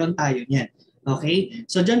dapat meron tayo niyan. Okay?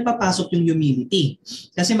 So dyan papasok yung humility.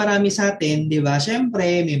 Kasi marami sa atin, di ba?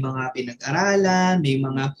 Siyempre, may mga pinag-aralan, may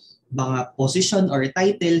mga position or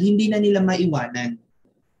title, hindi na nila maiwanan.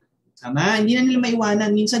 Tama? Hindi na nila maiwanan.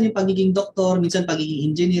 Minsan yung pagiging doktor, minsan pagiging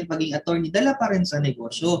engineer, pagiging attorney, dala pa rin sa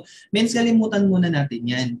negosyo. Means kalimutan muna natin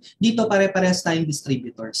yan. Dito pare-parehas tayong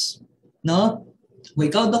distributors. No? Kung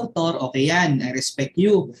ikaw doktor, okay yan. I respect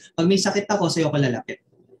you. Pag may sakit ako, sa'yo ako lalapit.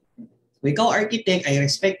 Kung ikaw architect, I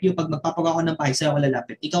respect you. Pag magpapagawa ko ng bahay, sa'yo ako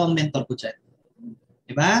lalapit. Ikaw ang mentor ko dyan.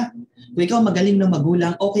 Diba? Kung ikaw magaling na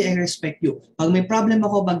magulang, okay, I respect you. Pag may problem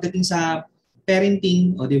ako pagdating sa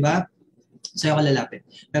parenting, o diba? Sa'yo ako lalapit.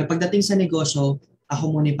 Pero pagdating sa negosyo, ako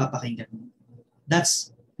muna ipapakinggan mo.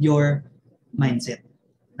 That's your mindset.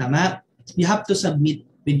 Tama? You have to submit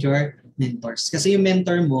with your mentors. Kasi yung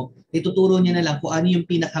mentor mo, ituturo niya na lang kung ano yung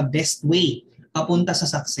pinaka-best way papunta sa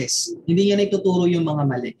success. Hindi niya na ituturo yung mga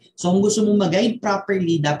mali. So kung gusto mong mag-guide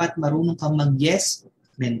properly, dapat marunong kang mag-yes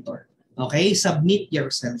mentor. Okay? Submit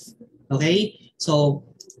yourself. Okay? So,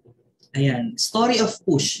 ayan. Story of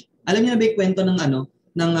push. Alam niyo na ba yung kwento ng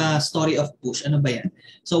story of push? Ano ba yan?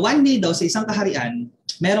 So one day daw sa isang kaharian,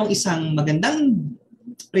 merong isang magandang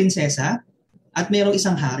prinsesa at merong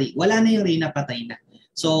isang hari. Wala na yung reyna, patay na.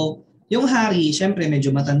 So yung hari, syempre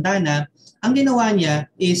medyo matanda na, ang ginawa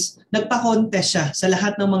niya is nagpa-contest siya sa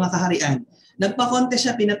lahat ng mga kaharian. Nagpa-contest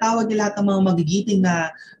siya, pinatawag niya lahat ng mga magigiting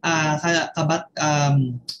na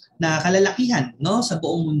na kalalakihan, no, sa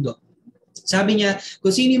buong mundo. Sabi niya,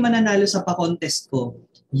 kung sino yung mananalo sa pa-contest ko,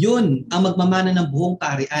 yun ang magmamana ng buong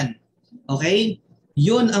kaharian. Okay?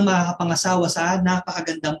 Yun ang makakapangasawa sa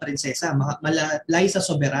napakagandang prinsesa, malay sa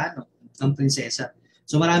soberano ng prinsesa.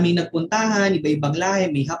 So maraming nagpuntahan, iba-ibang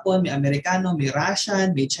lahi, may Hapon, may Amerikano, may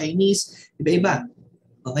Russian, may Chinese, iba-iba.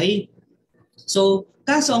 Okay? So,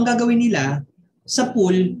 kaso ang gagawin nila, sa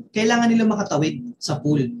pool, kailangan nila makatawid sa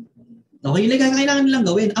pool. Okay? Yun ang kailangan nilang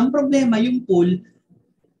gawin. Ang problema, yung pool,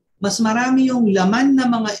 mas marami yung laman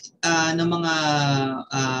ng mga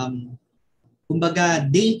kumbaga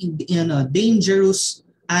dangerous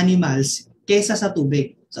animals kaysa sa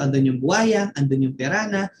tubig. So andun yung buhaya, andun yung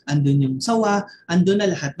piranha, andun yung sawa, andun na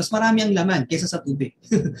lahat. Mas marami ang laman kaysa sa tubig.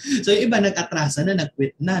 So yung iba nag-atrasa na,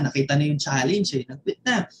 nag-quit na, nakita na yung challenge, nag-quit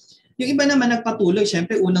na. Yung iba naman nagpatuloy,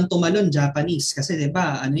 syempre unang tumalon Japanese kasi 'di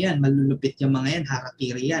ba? Ano 'yan, malulupit yung mga 'yan,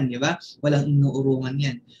 harakiri 'yan, 'di ba? Walang inuurungan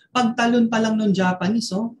 'yan. Pagtalon pa lang ng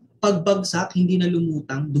Japanese, pagbagsak hindi na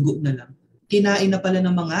lumutang, dugo na lang. Kinain na pala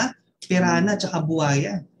ng mga piranha at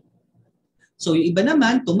buwaya. So yung iba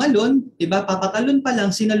naman, tumalon, diba? Papatalon pa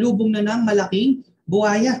lang, sinalubong na ng malaking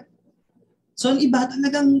buwaya. So ang iba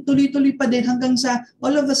talagang tuloy-tuloy pa din hanggang sa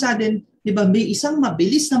all of a sudden, diba, may isang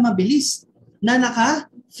mabilis na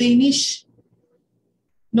naka-finish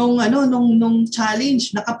nung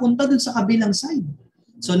challenge, nakapunta dun sa kabilang side.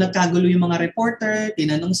 So nagkagulo yung mga reporter,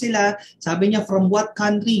 tinanong sila, sabi niya, from what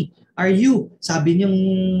country are you? Sabi niyang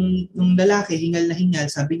nung lalaki, hingal na hingal,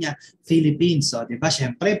 sabi niya, Philippines. So, di ba?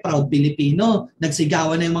 Siyempre, proud Pilipino.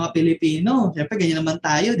 Nagsigawan na yung mga Pilipino. Siyempre, ganyan naman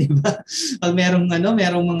tayo, di ba? Pag merong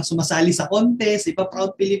mga sumasali sa contest, di ba?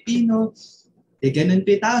 Proud Pilipino. Ganun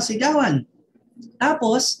pita, sigawan.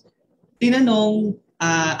 Tapos, tinanong,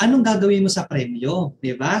 anong gagawin mo sa premyo?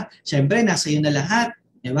 Di ba? Siyempre, nasa iyo na lahat.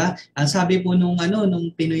 Di ba? Ang sabi po nung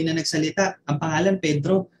Pinoy na nagsalita, ang pangalan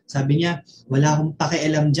Pedro, sabi niya, wala akong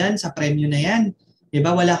pakialam dyan sa premyo na yan.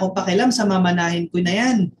 Diba? Wala akong pakialam sa mamanahin ko na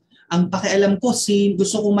yan. Ang pakialam ko,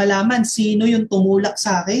 gusto kong malaman sino yung tumulak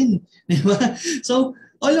sa akin. Diba? So,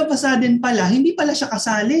 all of a sudden pala, hindi pala siya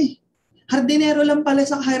kasali. Hardinero lang pala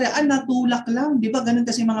sa kahiraan, natulak lang. Diba? Ganun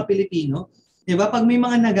kasi mga Pilipino. Diba? Pag may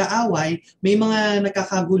mga nag-aaway, may mga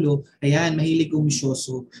nagkakagulo, ayan, mahilig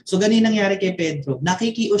umisyoso. So, ganun nangyari kay Pedro.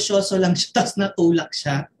 Nakikiusyoso lang siya, tapos natulak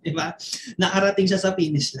siya. Diba? Nakarating siya sa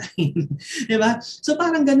finish line. Diba? So,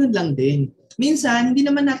 parang ganun lang din. Minsan, hindi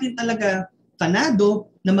naman natin talaga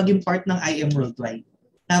planado na maging part ng IM Worldwide.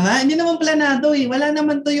 Tama? Hindi naman planado eh. Wala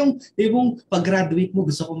naman to yung pag-graduate mo,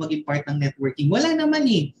 gusto ko maging part ng networking. Wala naman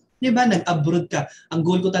eh. Diba, nag-abroad ka. Ang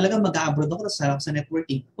goal ko talaga mag-abroad ako sa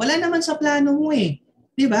networking. Wala naman sa plano mo eh.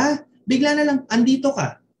 Diba? Bigla na lang, andito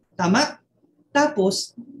ka. Tama?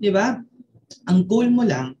 Tapos, diba, ang goal mo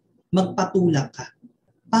lang, magpatulak ka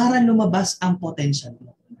para lumabas ang potential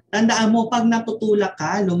mo. Tandaan mo, pag natutulak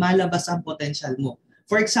ka, lumalabas ang potential mo.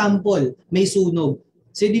 For example, may sunog.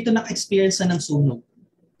 So dito naka-experience na ng sunog.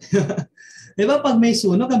 Diba, pag may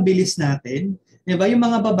sunog, ang bilis natin. Diba, yung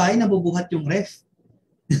mga babae nabubuhat yung ref.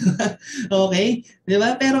 Okay? Di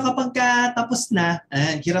ba? Pero kapag tapos na,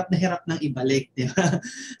 hirap na hirap nang ibalik. Di ba?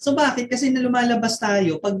 So bakit? Kasi na lumalabas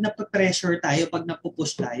tayo pag napapressure tayo, pag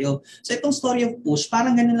napupush tayo. So itong story of push,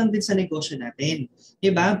 parang ganun lang din sa negosyo natin. Di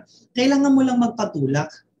ba? Kailangan mo lang magpatulak.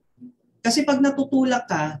 Kasi pag natutulak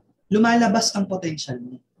ka, lumalabas ang potential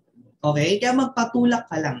mo. Okay? Kaya magpatulak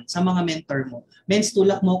ka lang sa mga mentor mo. Mens,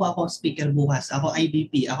 tulak mo ako speaker bukas, ako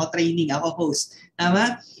IBP, ako training, ako host.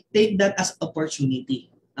 Tama? Take that as opportunity.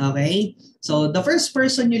 Okay? So, the first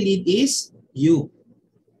person you lead is you.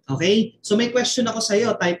 Okay? So, may question ako sa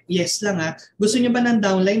iyo. Type yes lang ha. Gusto niyo ba ng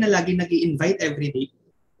downline na lagi nag-i-invite everyday?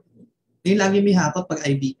 Yung lagi may hapot pag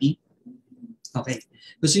IBP? Okay.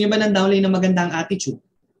 Gusto niyo ba ng downline na magandang attitude?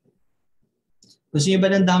 Gusto niyo ba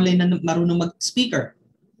ng downline na marunong mag-speaker?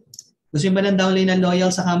 Gusto niyo ba ng downline na loyal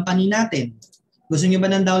sa company natin? Gusto niyo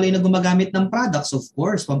ba ng downline na gumagamit ng products? Of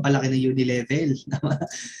course, pampalaki ng UD level.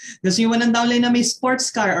 Gusto niyo ba ng downline na may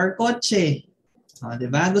sports car or kotse?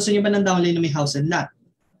 Diba? Gusto niyo ba ng downline na may house and lot?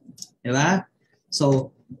 Diba?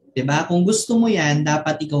 So, diba? Kung gusto mo yan,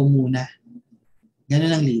 dapat ikaw muna.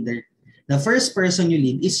 Ganun ang leader. The first person you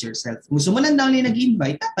lead is yourself. Kung gusto mo ng downline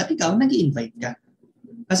nag-invite, dapat ikaw nag-invite ka.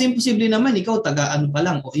 Kasi imposible naman, ikaw taga-ano pa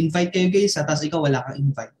lang. O invite kayo guys, tapos ikaw wala kang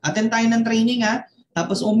invite. Attend tayo ng training ha.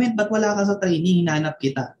 Tapos, ba't wala ka sa training? Hinanap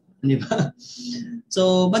kita. Di ba?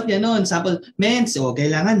 So, ba't gano'n? Sample, mens,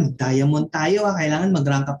 kailangan diamond tayo. Kailangan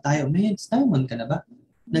mag-rank up tayo. Mens, diamond ka na ba?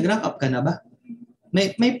 Nag-rank up ka na ba?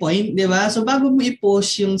 May point, di ba? So, bago mo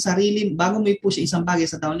i-push yung sarili, bago mo i-push yung isang bagay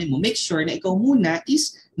sa downline mo, make sure na ikaw muna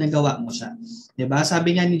is nagawa mo siya. Di ba?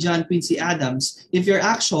 Sabi nga ni John Quincy Adams, if your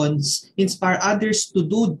actions inspire others to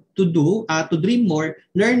dream more,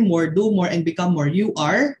 learn more, do more, and become more, you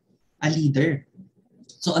are a leader.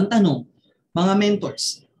 So ang tanong, mga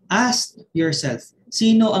mentors, ask yourself,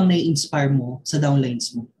 sino ang nai-inspire mo sa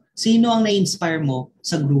downlines mo? Sino ang nai-inspire mo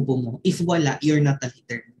sa grupo mo? If wala, you're not a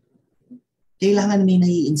leader. Kailangan may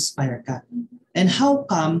nai-inspire ka. And how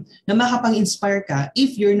come na makapag-inspire ka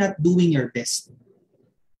if you're not doing your best?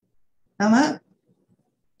 Tama?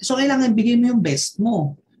 So kailangan bigay mo yung best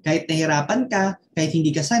mo. Kahit nahirapan ka, kahit hindi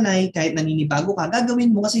ka sanay, kahit naninibago ka, gagawin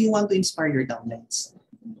mo kasi you want to inspire your downlines.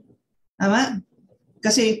 Tama?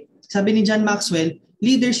 Kasi sabi ni John Maxwell,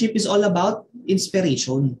 leadership is all about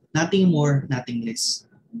inspiration. Nothing more, nothing less.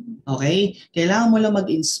 Okay? Kailangan mo lang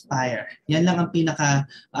mag-inspire. Yan lang ang pinaka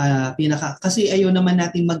kasi ayaw naman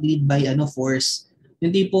natin mag-lead by force. Yung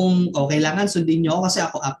tipong, kailangan sundin nyo ako kasi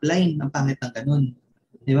ako upline. Ang pangit ng ganun.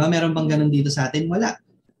 Di ba? Meron bang ganun dito sa atin? Wala.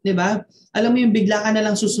 Di ba? Alam mo yung bigla ka na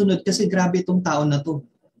lang susunod kasi grabe itong tao na to.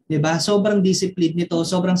 Di ba? Sobrang disciplined nito,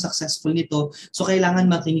 sobrang successful nito. So, kailangan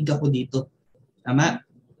makinig ako dito. Tama?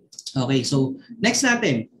 Okay, so next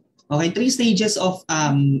natin. Okay, 3 stages of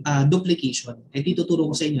duplication. Dito tuturo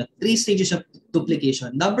ko sa inyo. 3 stages of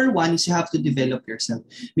duplication. Number 1 is you have to develop yourself.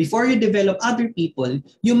 Before you develop other people,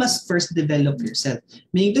 you must first develop yourself.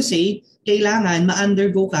 Meaning to say, kailangan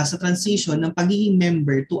ma-undergo ka sa transition ng pagiging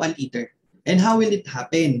member to a leader. And how will it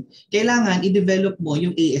happen? Kailangan i-develop mo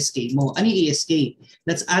yung ASK mo. Ano yung ASK?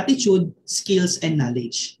 That's attitude, skills, and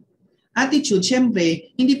knowledge. Attitude,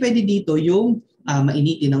 syempre, hindi pwede dito yung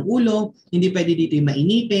mainitin ang ulo, hindi pwede dito yung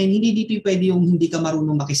mainipin, hindi dito pwede yung hindi ka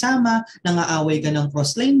marunong makisama, nangaaway ka ng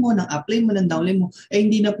cross-line mo, ng upline mo, ng downline mo,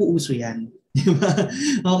 hindi na po uso yan. Diba?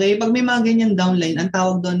 Okay, pag may mga ganyang downline, ang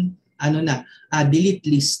tawag doon, delete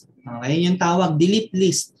list. Okay, yung tawag, delete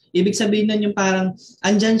list. Ibig sabihin nun yung parang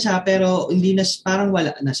andyan siya pero hindi na parang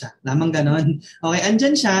wala na siya. Lamang ganon. Okay,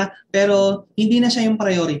 andyan siya pero hindi na siya yung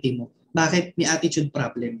priority mo. Bakit? May attitude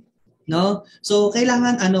problem. No? So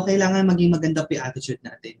kailangan maging maganda po yung attitude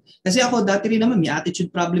natin. Kasi ako dati rin naman may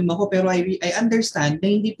attitude problem ako pero I understand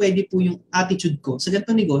na hindi pwede po yung attitude ko sa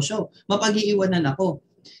ganitong negosyo. Mapag-iiwanan ako.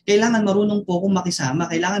 Kailangan marunong po akong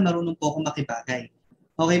makisama, kailangan marunong po akong makibagay.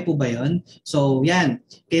 Okay po ba 'yon? So yan,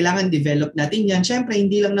 kailangan develop natin yan. Syempre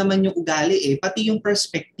hindi lang naman yung ugali pati yung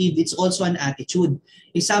perspective, it's also an attitude.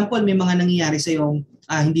 Example, may mga nangyayari sa yung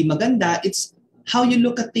hindi maganda, it's how you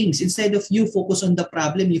look at things. Instead of you focus on the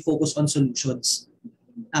problem, you focus on solutions.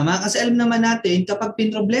 Tama? Kasi alam naman natin, kapag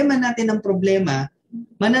pinroblema natin ang problema,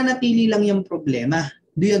 mananatili lang yung problema.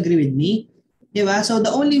 Do you agree with me? Diba? So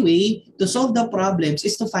the only way to solve the problems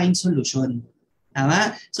is to find solution.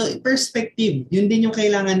 Tama? So perspective, yun din yung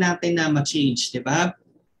kailangan natin na ma-change. Diba?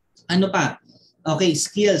 Ano pa? Okay,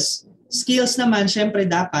 skills. Skills naman, syempre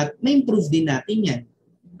dapat, ma-improve din natin yan.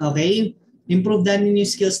 Okay? Improve din yung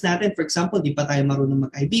skills natin. For example, di pa tayo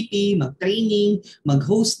marunong mag-IBP, mag-training,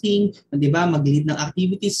 mag-hosting, di ba, mag-lead ng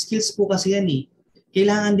activities. Skills po kasi yan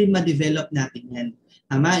Kailangan din ma-develop natin yan.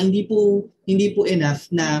 Tama? Hindi po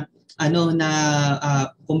enough na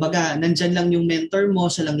kumbaga, nandyan lang yung mentor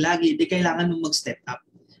mo, siya lang lagi, di kailangan mong mag-step up.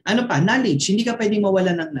 Ano pa? Knowledge. Hindi ka pwedeng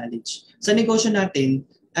mawala ng knowledge. Sa negosyo natin,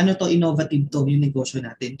 innovative to yung negosyo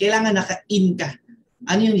natin. Kailangan naka-in ka.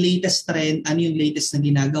 Ano yung latest trend? Ano yung latest na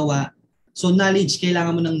ginagawa? So knowledge,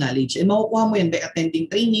 kailangan mo ng knowledge. And makukuha mo yan by attending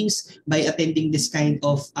trainings, by attending this kind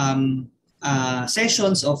of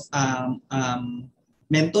sessions of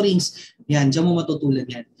mentorings. Yan, dyan mo matutulan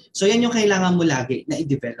yan. So yan yung kailangan mo lagi na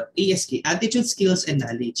i-develop. ASK, attitude, skills, and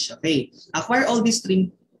knowledge. Okay. Acquire all this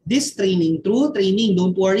training through training.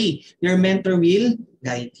 Don't worry. Your mentor will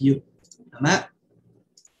guide you. Tama?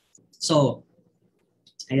 So,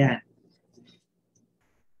 ayan.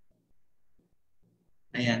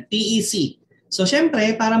 Ayan, TEC. So, syempre,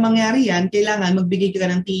 para mangyari yan, kailangan magbigay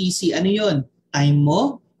ka ng TEC. Ano yon? Time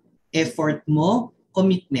mo, effort mo,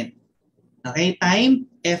 commitment. Okay? Time,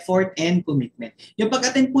 effort, and commitment. Yung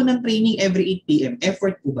pag-attend po ng training every 8 p.m.,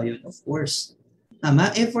 effort po ba yun? Of course.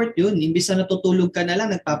 Tama? Effort yun. Imbis na natutulog ka na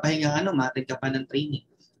lang, nagpapahinga ka na, matig ka pa ng training.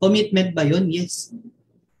 Commitment ba yun? Yes.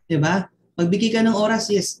 Diba? Magbigay ka ng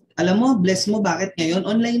oras, yes. Alam mo, bless mo, bakit ngayon?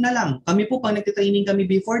 Online na lang. Kami po, pag nagtitraining kami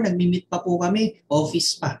before, nagmi-meet pa po kami,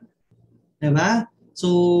 office pa. Diba? So,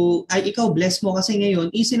 ikaw, bless mo kasi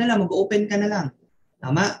ngayon, easy na lang, mag-open ka na lang.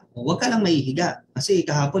 Tama? O, huwag ka lang mahihiga. Kasi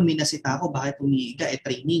kahapon, may nasita ako, bakit humihiga?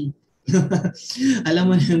 Training. Alam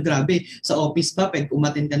mo na yung grabe. Sa office ba, pag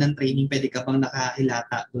umattend ka ng training, pwede ka bang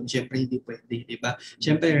nakahilata doon? Siyempre, hindi pwede, di ba?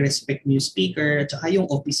 Siyempre, respect mo yung speaker, at saka yung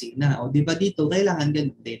opisina. O, di ba dito, kailangan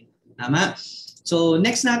ganun din. Tama? So,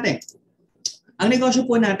 next natin. Ang negosyo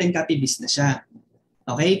po natin, copy business siya.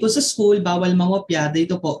 Okay? Kung sa school, bawal mangopya,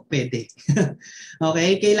 dito po, pwede.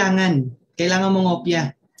 Okay? Kailangan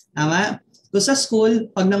mangopya. Tama? Kung sa school,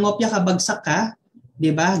 pag nangopya ka, bagsak ka, di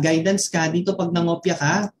ba? Guidance ka. Dito, pag nangopya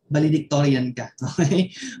ka, valedictorian ka. Okay?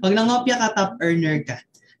 Pag nangopya ka, top earner ka.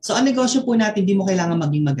 So, ang negosyo po natin, di mo kailangan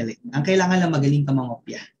maging magaling. Ang kailangan lang magaling ka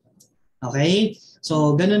mangopya. Okay?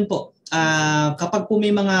 So, ganun po. Kapag po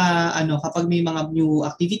may mga new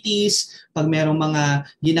activities, pag merong mga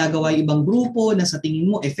ginagawa ibang grupo na sa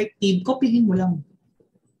tingin mo effective, kopyahin mo lang.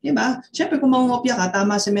 Diba? Siyempre, kung mangungopya ka,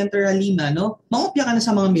 tama si Mentor Halima, no? Mangungopya ka na sa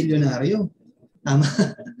mga milyonaryo. Tama.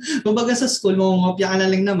 Kumbaga sa school, mangungopya ka na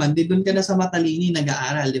lang naman, di doon ka na sa matalini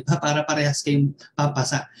nag-aaral, di ba? Para parehas kayong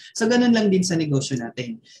papasa. So, ganun lang din sa negosyo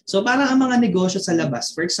natin. So, parang ang mga negosyo sa labas,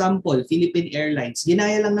 for example, Philippine Airlines,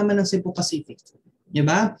 ginaya lang naman ng Cebu Pacific. Di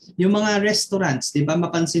ba? Yung mga restaurants, di ba,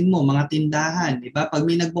 mapansin mo, mga tindahan, di ba? Pag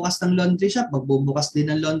may nagbukas ng laundry shop, magbubukas din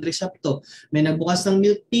ng laundry shop to. May nagbukas ng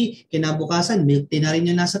milk tea, kinabukasan, milk tea na rin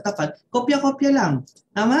yung nasa tapat. Kopya-kopya lang.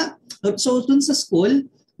 Tama? So, dun sa school,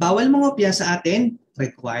 bawal mangopya sa atin,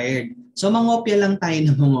 required. So, mangopya lang tayo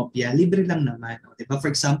ng mangopya. Libre lang naman. O, di ba? For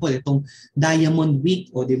example, itong Diamond Week,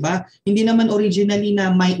 o di ba? Hindi naman originally na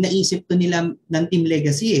may naisip to nila ng Team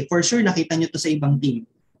Legacy eh. For sure, nakita nyo to sa ibang team.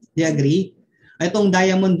 Do you agree? Itong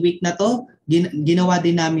Diamond Week na to, ginawa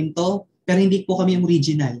din namin to, pero hindi po kami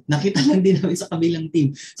original. Nakita lang din namin sa kabilang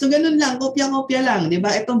team. So ganun lang, kopya-kopya lang, 'di ba?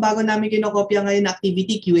 Itong bago namin kinokopya ngayon na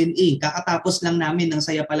activity Q&A. Kakatapos lang namin ng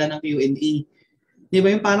saya pala ng Q&A. 'Di ba?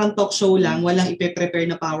 Yung parang talk show lang, walang ipe-prepare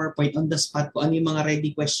na PowerPoint on the spot ko ano yung mga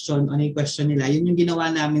ready question, ano yung question nila. Yun yung ginawa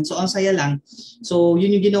namin. So ang saya lang. So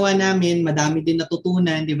yun yung ginawa namin, madami din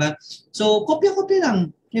natutunan, 'di ba? So kopya-kopya lang,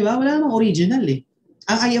 'di ba? Wala namang original eh.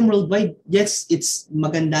 Ang I Am Worldwide, yes, it's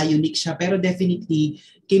maganda, unique siya, pero definitely,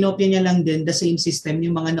 kinopya niya lang din the same system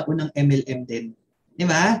yung mga naunang MLM din. Di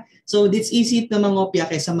ba? So, it's easy na mangopya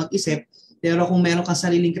kaysa mag-isip, pero kung meron kang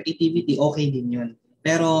sariling creativity, okay din yun.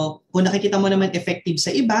 Pero kung nakikita mo naman effective sa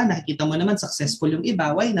iba, nakikita mo naman successful yung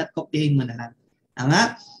iba, why not kopyahin mo na lang?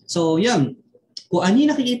 Tama? So, yun. Kung ano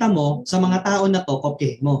yung nakikita mo sa mga tao na to,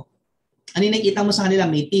 kopyahin mo. Ano yung nakikita mo sa kanila,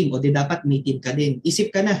 may team, o di dapat may team ka din.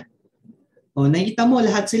 Isip ka na. O, nakita mo,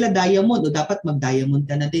 lahat sila diamond, o dapat mag-diamond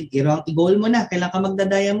ka na din. I-goal mo na, kailan ka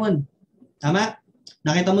magda-diamond. Tama?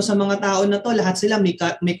 Nakita mo sa mga tao na to, lahat sila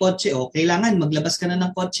may kotse, o kailangan maglabas ka na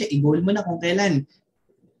ng kotse, i-goal mo na kung kailan.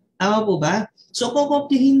 Tama po ba? So,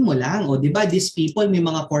 kokopyahin mo lang, o di ba, these people, may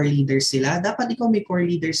mga core leaders sila, dapat ikaw may core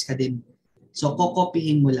leaders ka din. So,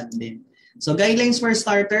 kokopyahin mo lang din. So, guidelines for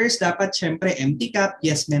starters, dapat syempre empty cup,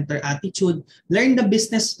 yes, mentor attitude, learn the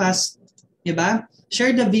business fast, di ba?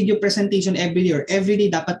 Share the video presentation every day or every day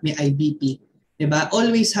dapat may IBP. Diba?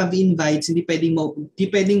 Always have invites. Hindi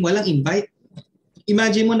pwedeng walang invite.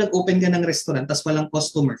 Imagine mo nag-open ka ng restaurant tapos walang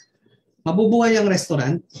customer. Mabubuhay ang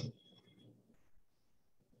restaurant?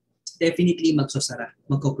 Definitely magsasara,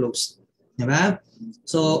 magko-close. Diba?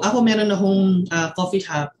 So ako meron akong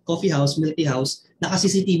coffee house, milk tea house,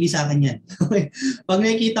 naka-CCTV sa akin yan. Pag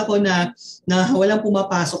nakikita ko na walang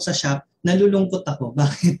pumapasok sa shop, nalulungkot ako.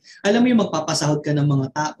 Bakit? Alam mo yung magpapasahod ka ng mga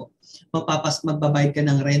tao, magbabayad ka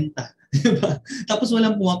ng renta, diba? Tapos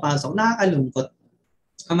walang pumapasok, nakakalungkot.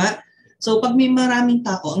 Tama? So pag may maraming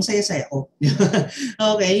tao, ang saya-saya ko.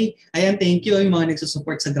 Okay? Ayan, thank you yung mga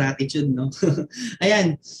nagsusupport sa gratitude, no?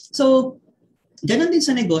 Ayan. So, ganun din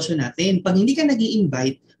sa negosyo natin. Pag hindi ka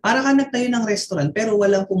nag-i-invite, para ka nagtayo ng restaurant pero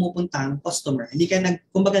walang pumupuntang customer. Hindi ka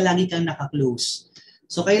kumbaga lagi kang naka-close.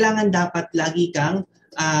 So kailangan dapat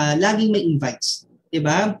laging may invites, 'di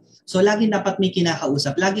ba? So laging dapat may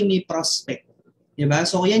kinakausap, laging may prospect, 'di ba?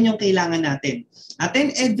 So yan yung kailangan natin.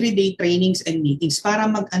 Attend everyday trainings and meetings para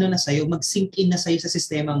mag-sink in na sa'yo sa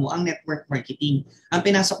sistema mo ang network marketing. Ang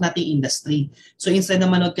pinasok nating industry. So instead na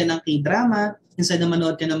manood ka ng K-drama, instead na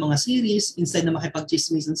manood ka ng mga series, instead na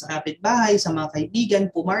makipag-chismisan sa kapitbahay, sa mga kaibigan,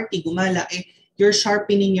 pumarty, gumala, you're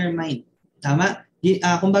sharpening your mind. Tama?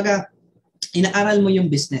 Kumbaga, inaaral mo yung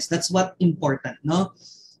business. That's what important, no?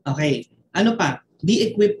 Okay. Ano pa? Be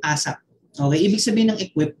equipped ASAP. Okay? Ibig sabihin ng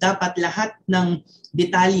equip, dapat lahat ng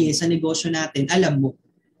detalye sa negosyo natin, alam mo.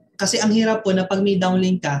 Kasi ang hirap po na pag may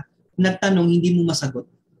downlink ka, nagtanong, hindi mo masagot.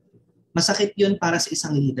 Masakit yun para sa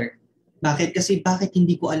isang leader. Bakit? Kasi bakit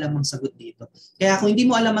hindi ko alam ang sagot dito? Kaya kung hindi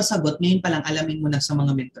mo alam ang sagot, ngayon pa lang alamin mo na sa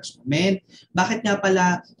mga mentors mo. Bakit nga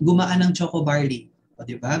pala gumaan ng choco barley? O,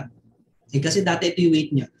 di ba? Kasi dati ito yung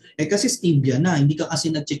weight niya. Kasi stevia na, hindi ka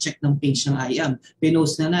kasi nag-check ng page ng IAM.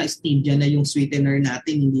 Pinost na stevia na yung sweetener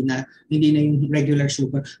natin, hindi na yung regular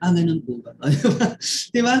sugar. Ganun po ba?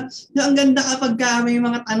 Diba? Ang ganda kapag may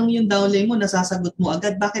mga tanong yung downline mo, nasasagot mo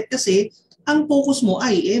agad. Bakit? Kasi ang focus mo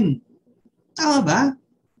IM. Tama ba?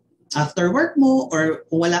 After work mo, or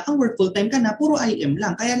kung wala kang work, full-time ka na, puro IM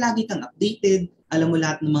lang. Kaya lagi kang updated, alam mo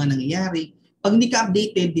lahat ng mga nangyayari. Pag hindi ka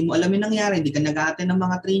updated, di mo alam yung nangyari, hindi ka nag-attend ng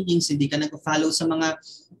mga trainings, hindi ka nag-follow sa mga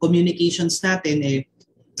communications natin,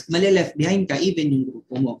 mali-left behind ka, even yung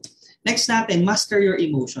grupo mo. Next natin, master your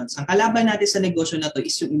emotions. Ang kalaban natin sa negosyo na to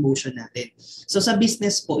is yung emotion natin. So sa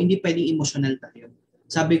business po, hindi pwedeng emotional tayo.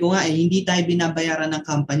 Sabi ko nga, hindi tayo binabayaran ng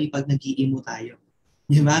company pag nag-i-emo tayo.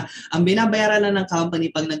 Di ba? Ang binabayaran lang ng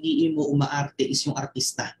company pag nag-i-emo, umaarte is yung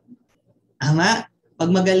artista. Tama? Pag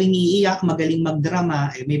magaling iiyak, magaling magdrama,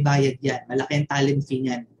 may bayad yan. Malaki ang talent fee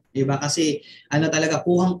niyan. Diba? Kasi talaga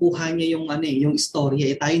kuhang-kuha niya yung yung istorya.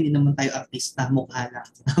 Tayo hindi naman tayo artista, mukha lang.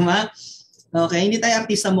 Tama? Okay, hindi tayo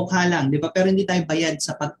artista, mukha lang, 'di ba? Pero hindi tayo bayad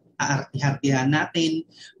sa pag-aarti-artihan natin.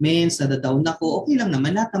 Mens, nadadown ako. Okay lang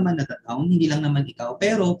naman, lahat naman nadadown, hindi lang naman ikaw.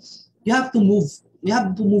 Pero you have to move. You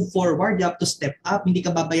have to move forward, you have to step up. Hindi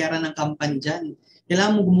ka babayaran ng company diyan.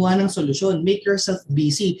 Kailangan mo gumawa ng solusyon. Make yourself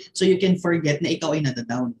busy so you can forget na ikaw ay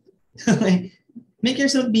nadadown. Make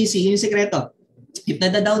yourself busy. Yun yung sekreto. If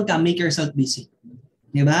nadadown ka, make yourself busy.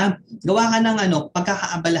 Diba? Gawa ka ng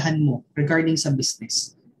pagkakaabalahan mo regarding sa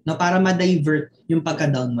business. No, para ma-divert yung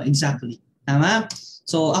pagka-down mo. Exactly. Tama?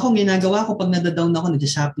 So, ako ginagawa ko pag nadadown ako,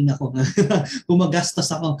 nag-shopping ako. Gumagastos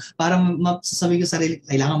ako para masasabi ko sa sarili,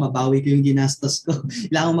 kailangan mabawi ko yung ginastos ko.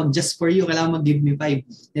 Kailangan mag-just for you, kailangan mag-give me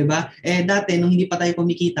 5. Diba? Dati, nung hindi pa tayo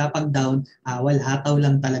kumikita pag down, wala, hataw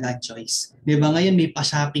lang talaga ang choice. Diba? Ngayon may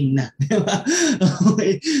pa-shopping na. Diba?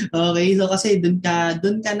 Okay, so kasi doon ka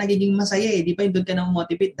nagiging masaya eh. Di ba? Doon ka nang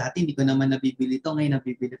motivate. Dati hindi ko naman nabibili ito, ngayon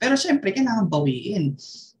nabibili. Pero syempre, kailangan bawiin.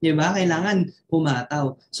 Diba? Kailangan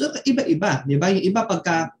pumataw. So, iba-iba. Diba? Yung iba pag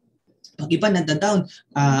iba nadadown,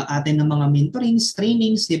 atin ng mga mentorings,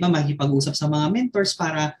 trainings, diba? Makikipag-usap sa mga mentors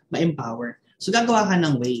para ma-empower. So, gagawa ka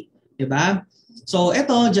ng way. Diba? So,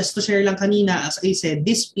 eto, just to share lang kanina, as I said,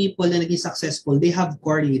 these people na naging successful, they have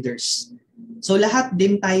core leaders. So lahat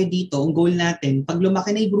din tayo dito, ang goal natin, pag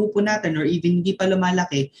lumaki na yung grupo natin or even hindi pa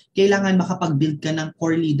lumalaki, kailangan makapag-build ka ng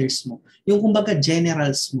core leaders mo. Yung kumbaga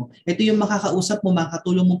generals mo. Ito yung makakausap mo,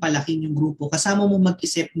 makakatulong mo palakin yung grupo. Kasama mo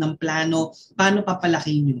mag-isip ng plano, paano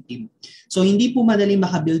papalakin yung team. So hindi po madali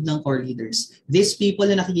makabuild ng core leaders. These people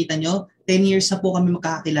na nakikita nyo, 10 years na po kami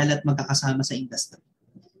magkakakilala at magkakasama sa industry.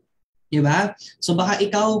 Diba? So baka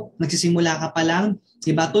ikaw, nagsisimula ka pa lang,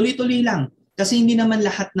 diba? Tuloy-tuloy lang. Kasi hindi naman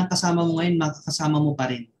lahat ng kasama mo ngayon makakasama mo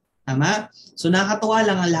pa rin. Tama? So nakakatuwa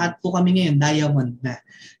lang ang lahat po kami ngayon, diamond na.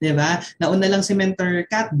 Diba? Nauna lang si Mentor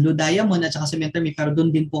Kat, Blue Diamond at saka si Mentor Me, pero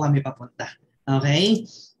doon din po kami papunta. Okay?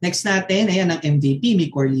 Next natin, ayan ang MVP,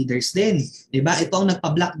 may core leaders din. Diba? Ito ang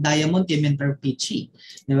nagpa-Black Diamond kay Mentor Peachy.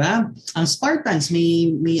 Diba? Ang Spartans,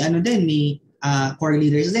 may core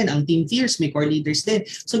leaders din. Ang Team Fierce, may core leaders din.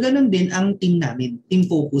 So, ganun din ang team namin. Team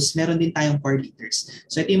Focus, meron din tayong core leaders.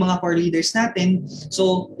 So, ito yung mga core leaders natin.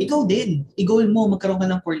 So, ikaw din. I-goal mo, magkaroon ka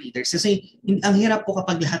ng core leaders. Kasi, ang hirap po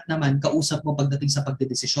kapag lahat naman, kausap mo pagdating sa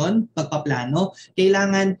pagdedesisyon, pagpaplano,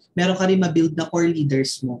 kailangan meron ka rin ma-build na core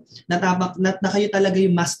leaders mo na kayo talaga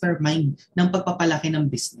yung mastermind ng pagpapalaki ng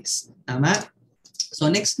business. Tama? So,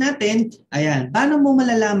 next natin, ayan, paano mo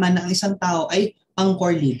malalaman na ang isang tao ay ang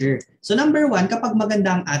core leader? So number 1, kapag maganda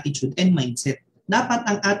ang attitude and mindset. Dapat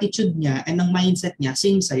ang attitude niya and ang mindset niya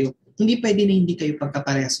same sa'yo. Hindi pwede na hindi kayo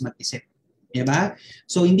pagkaparehas mag-isip. Diba?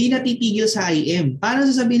 So hindi natitigil sa IM. Paano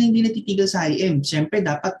sasabihin na hindi natitigil sa IM? Siyempre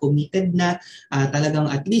dapat committed na talagang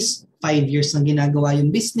at least 5 years na ginagawa yung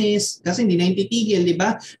business. Kasi hindi na titigil, di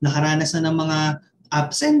ba? Nakaranas na ng mga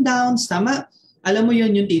ups and downs, tama? Alam mo yun,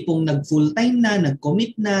 yung tipong nag-full-time na,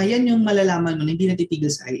 nag-commit na, yan yung malalaman mo na hindi natitigil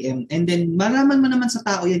sa IM. And then, malaman mo naman sa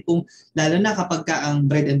tao yan kung, lalo na kapag ka ang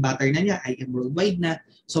bread and butter na niya, IM worldwide na.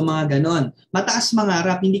 So, mga ganon. Mataas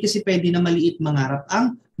mangarap, hindi kasi pwede na maliit mangarap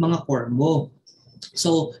ang mga core mo.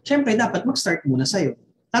 So, syempre, dapat mag-start muna sa'yo.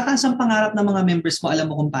 Tataas ang pangarap ng mga members mo, alam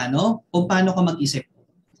mo kung paano ka mag-isip.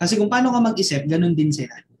 Kasi kung paano ka mag-isip, ganon din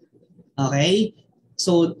sila. Okay?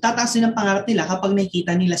 So, tataas din ang pangarap nila kapag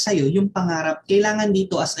nakikita nila sa'yo yung pangarap. Kailangan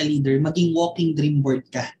dito as a leader, maging walking dream board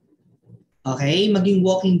ka. Okay? Maging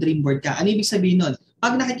walking dream board ka. Ano ibig sabihin nun?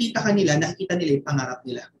 Pag nakikita nila yung pangarap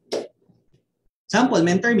nila. Example,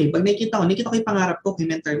 Mentor Me. Pag nakikita ko yung pangarap ko kay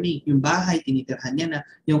Mentor Me. Yung bahay, tinitirhan niya na.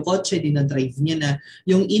 Yung kotse, dinadrive niya na.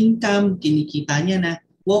 Yung income, kinikita niya na.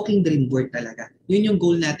 Walking dream board talaga. Yun yung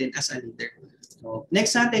goal natin as a leader. So,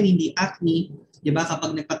 next natin, hindi acne. Diba?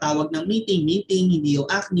 Kapag nagpatawag ng meeting, hindi yung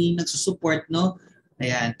acne, nagsusupport, no?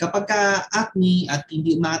 Ayan. Kapag ka acne at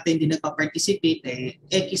hindi umattend, hindi nagpa-participate,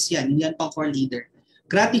 X yan, hindi yan pang core leader.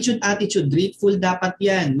 Gratitude, attitude, grateful dapat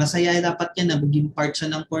yan. Masaya dapat yan na maging part siya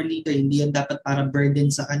ng core leader. Hindi yan dapat para burden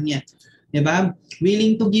sa kanya. Diba?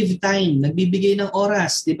 Willing to give time, nagbibigay ng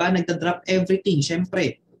oras, diba? Nagda-drop everything,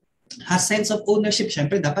 syempre. Has sense of ownership,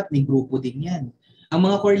 syempre dapat may grupo din yan. Ang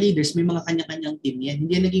mga core leaders, may mga kanya-kanyang team yan.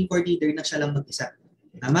 Hindi yan naging core leader na siya lang mag-isa.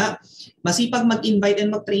 Tama? Masipag mag-invite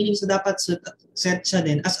and mag-training, so dapat set siya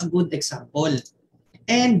din as a good example.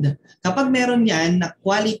 And kapag meron yan na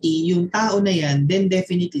quality, yung tao na yan, then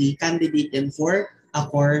definitely candidate yan for a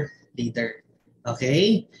core leader.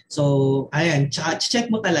 Okay? So, ayan, check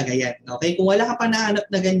mo talaga yan. Okay? Kung wala ka pa nahanap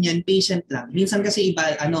na ganyan, patient lang. Minsan kasi iba,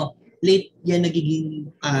 late yan nagiging,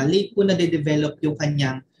 late po na de-develop yung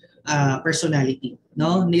kanyang personality.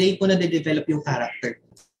 No? Late po na de-develop yung character.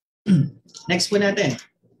 Next po natin.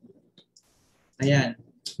 Ayan.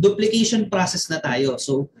 Duplication process na tayo.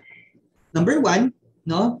 So, number 1,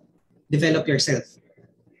 no? Develop yourself.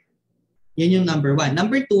 Yan yung number 1.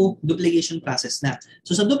 Number 2, duplication process na.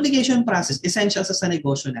 So sa duplication process, essential sa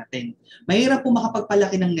negosyo natin. Mahirap po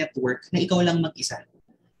makapagpalaki ng network na ikaw lang mag-isa.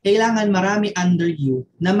 Kailangan marami under you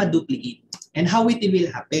na ma-duplicate. And how it will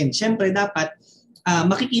happen? Siyempre, dapat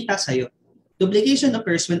makikita sa'yo. Duplication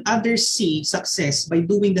occurs when others see success by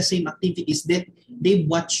doing the same activities that they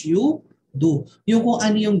watch you do. Yung kung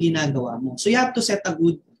ano yung ginagawa mo. So you have to set a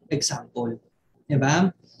good example.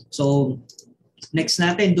 Diba? So, next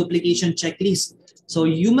natin, duplication checklist. So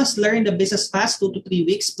you must learn the business fast, 2 to 3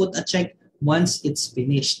 weeks, put a check once it's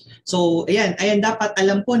finished. So ayan dapat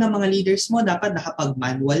alam po ng mga leaders mo, dapat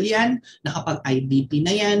nakapag-manual yan, nakapag-IBP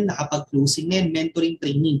na yan, nakapag-closing na yan, mentoring,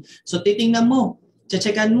 training. So titingnan mo,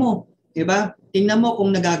 checkan mo, diba? Tingnan mo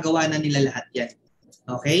kung nagagawa na nila lahat yan.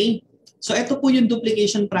 Okay? So ito po yung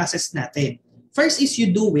duplication process natin. First is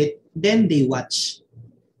you do it, then they watch.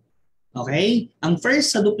 Okay? Ang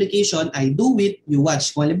first sa duplication ay do it, you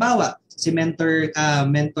watch. Kung halimbawa, si mentor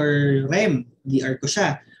Rem, DR ko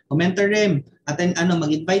siya. O mentor Rem,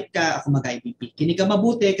 mag-invite ka, ako mag-IBP. Kinig ka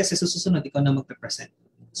mabuti kasi susunod ikaw na magpe-present.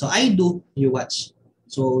 So I do, you watch.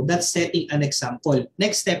 So that's setting an example.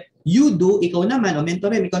 Next step, you do, ikaw naman, o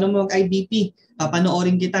mentor Rem, ikaw naman mag-IBP.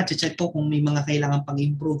 Papanoorin kita, check ko kung may mga kailangan pang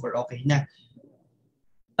improve or okay na.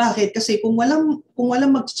 Bakit? Kasi kung walang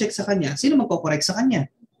mag-check sa kanya, sino magko-correct sa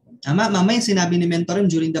kanya? Mamaya sinabi ni mentor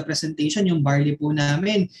during the presentation, yung barley po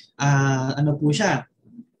namin,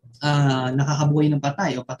 nakakabuhay ng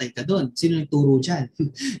patay o patay ka doon. Sino nagturo dyan?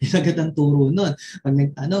 Yung agad ang turo nun. Pag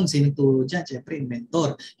nagtanong, sino nagturo dyan? Siyempre,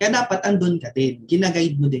 mentor. Kaya dapat andun ka din.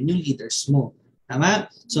 Ginaguide mo din yung leaders mo. Tama?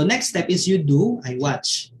 So next step is you do, I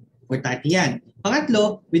watch. Importante yan.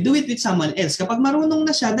 Pangatlo, we do it with someone else. Kapag marunong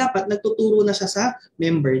na siya, dapat nagtuturo na siya sa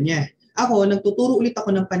member niya. Ako, nagtuturo ulit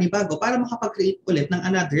ako ng panibago para makapag-create ulit ng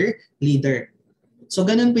another leader. So,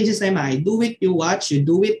 ganun po yung sistema. I do it, you watch, you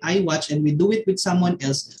do it, I watch, and we do it with someone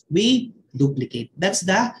else, we duplicate. That's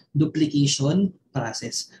the duplication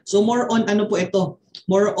process. So, more on ano po ito?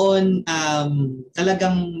 More on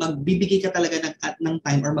talagang magbibigay ka talaga ng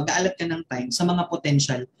time or mag-aalat ka ng time sa mga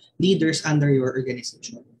potential leaders under your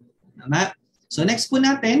organization. Tama? So, next po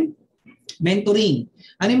natin, mentoring.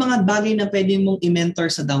 Ano yung mga bagay na pwede mong i-mentor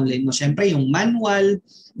sa downline mo? Siyempre, yung manual,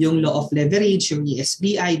 yung law of leverage, yung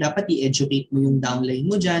ESBI, dapat i-educate mo yung downline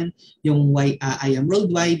mo dyan, yung I am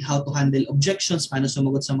worldwide, how to handle objections, paano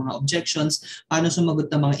sumagot sa mga objections, paano sumagot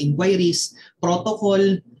ng mga inquiries, protocol,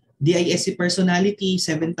 DISC personality,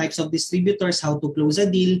 7 types of distributors, how to close a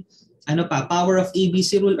deal, ano pa, power of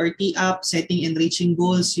ABC rule or T-up, setting and reaching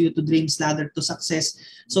goals, you to dreams ladder to success.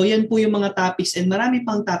 So yan po yung mga topics and marami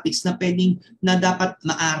pang topics na pwedeng na dapat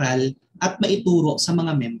maaral at maituro sa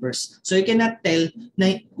mga members. So you cannot tell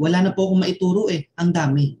na wala na po akong maituro ang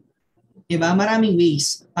dami. Diba? Maraming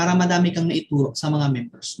ways para madami kang maituro sa mga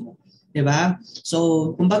members mo. Diba? So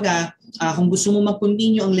kumbaga, kung gusto mo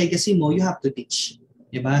mag-continue ang legacy mo, you have to teach.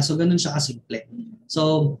 Diba? So ganun siya kasimple.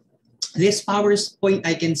 So this PowerPoint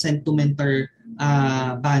I can send to mentor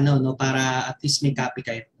Bano, no, para at least may copy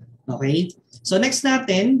kayo. Okay? So next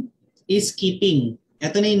natin is keeping.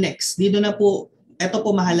 Ito na yung next. Dito na po, ito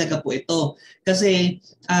po mahalaga po ito. Kasi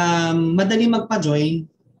madali magpa-join,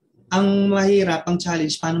 ang mahirap, ang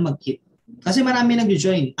challenge, paano mag-keep. Kasi marami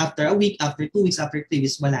nag-join. After a week, after 2 weeks, after 3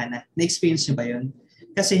 weeks, wala na. Na-experience nyo ba yun?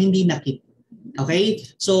 Kasi hindi na-keep. Okay?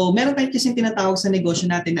 So meron tayo kasi tinatawag sa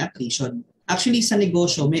negosyo natin na attrition. Actually, sa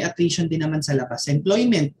negosyo, may attrition din naman sa labas.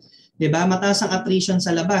 Employment, di ba? Mataas ang attrition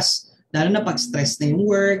sa labas. Lalo na pag stress na yung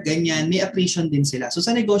work, ganyan, may attrition din sila. So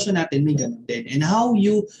sa negosyo natin, may ganun din. And how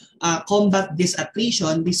you combat this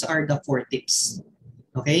attrition, these are the 4 tips.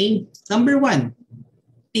 Okay? Number 1,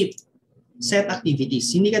 tip, set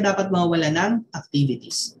activities. Hindi ka dapat mawala ng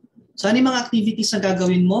activities. So ano yung mga activities na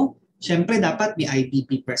gagawin mo? Siyempre, dapat may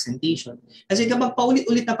IBP presentation. Kasi kapag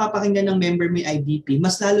paulit-ulit napapakinggan ng member may IBP,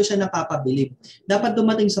 mas lalo siya napapabilib. Dapat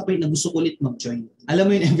dumating sa point na gusto ko ulit mag-join. Alam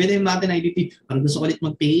mo yun, everytime natin IBP, parang gusto ko ulit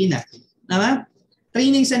mag-pay na. Tama?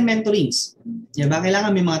 Trainings and mentorings. Diba?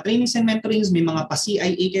 Kailangan may mga trainings and mentorings, may mga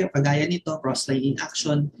pa-CIA kayo, kagaya nito, cross-line in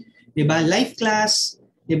action. Diba? Live class,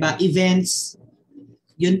 diba? Events.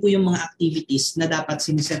 Yun po yung mga activities na dapat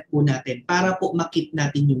siniset po natin para po makip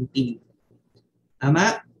natin yung team.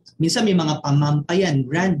 Tama? Minsan may mga pamampayan,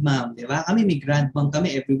 grandmom, di ba? Kami may grandmom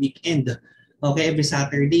kami every weekend. Okay, every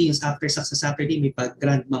Saturday, yung after success Saturday, may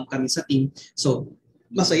pag-grandmom kami sa team. So,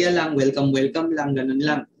 masaya lang, welcome lang, ganun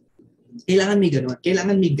lang. Kailangan may ganun.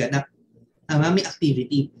 Kailangan may ganap. May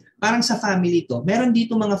activity. Parang sa family to, meron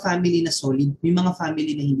dito mga family na solid, may mga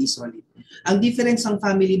family na hindi solid. Ang difference ng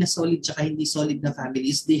family na solid tsaka hindi solid na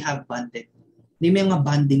family is they have bonded. May mga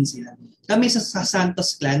bonding sila. Kami sa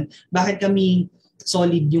Santos clan, bakit kami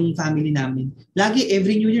solid yung family namin? Lagi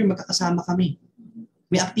every New Year magkakasama kami.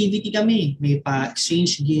 May activity kami, may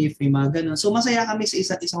pa-exchange gift, may mga ganun. So masaya kami sa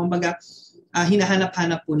isa't isa. Kumbaga,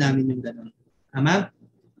 hinahanap-hanap po namin yung ganun. Tama?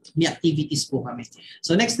 May activities po kami.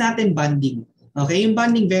 So next natin, bonding. Okay, yung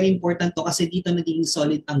bonding very important to kasi dito naging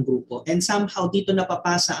solid ang grupo. And somehow dito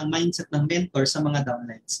napapasa ang mindset ng mentor sa mga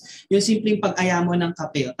downlines. Yung simpleng pag-aya mo ng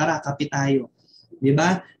kape, o tara, kape tayo. Di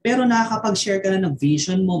ba? Pero nakakapag-share ka na ng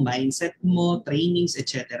vision mo, mindset mo, trainings,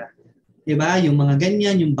 etc. Di ba? Yung mga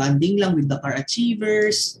ganyan, yung bonding lang with the car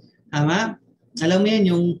achievers. Tama? Alam mo yan,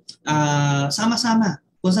 yung sama-sama.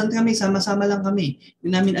 Kung saan kami, sama-sama lang kami.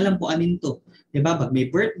 Hindi namin alam kung anin to. Di ba? Pag may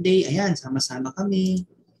birthday, ayan, sama-sama kami.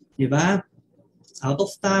 Di ba? Out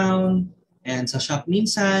of town, and sa shop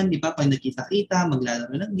minsan, di ba, pag nakita-kita,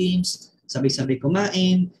 maglalaro ng games, sabay-sabay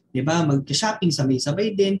kumain, di ba, mag-shopping,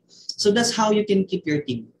 sabay-sabay din. So that's how you can keep your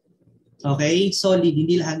team. Okay? Solid,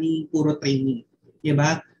 hindi lahat ng puro training. Di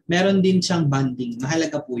ba? Meron din siyang bonding.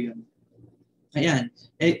 Mahalaga po yun. Ayan.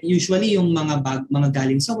 Usually, yung mga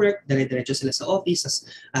galing sa work, dire-diretso sila sa office, tas,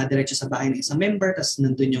 diretso sa bahay ng isang member, tapos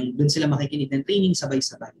dun sila makikinig ng training,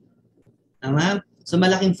 sabay-sabay. Tama? So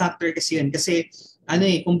malaking factor kasi yun. Kasi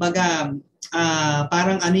kumbaga,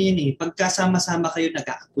 parang pagkasama-sama kayo,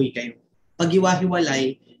 nag-aapoy kayo. Pag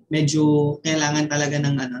hiwa-hiwalay, medyo kailangan talaga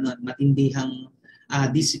ng matindihang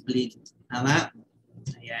discipline. Tama?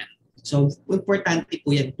 Ayan. So, importante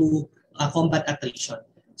po yan to combat attrition.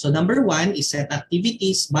 So, number 1 is set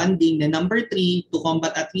activities, bonding. Then number 3, to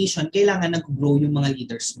combat attrition, kailangan nag-grow yung mga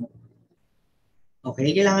leaders mo.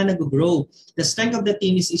 Okay, kailangan nag-grow. The strength of the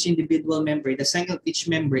team is each individual member. The strength of each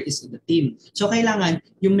member is the team. So kailangan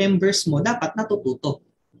yung members mo dapat natututo.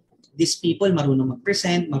 These people marunong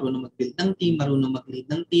mag-present, marunong mag-build ng team, marunong mag-lead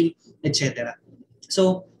ng team, etc.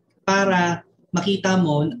 So para makita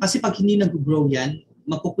mo, kasi pag hindi nag-grow yan,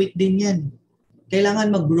 magkukwit din yan.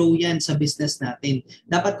 Kailangan mag-grow yan sa business natin.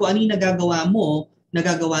 Dapat kung ano yung nagagawa mo,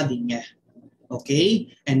 nagagawa din niya.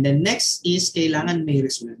 Okay? And then next is kailangan may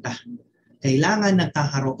resulta. Kailangan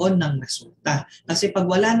nagkakaroon ng resulta. Kasi pag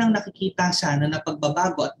wala nang nakikita siya na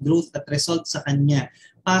napagbabago at growth at result sa kanya,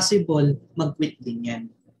 possible mag-quit din yan.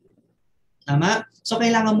 Tama? So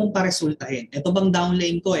kailangan mong paresultahin. Ito bang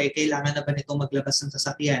downline ko kailangan na ba nitong maglabas ng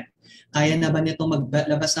sasakyan? Kaya na ba nitong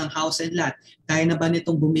maglabas ng house and lot? Kaya na ba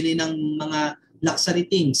nitong bumili ng mga luxury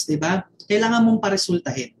things? Diba? Kailangan mong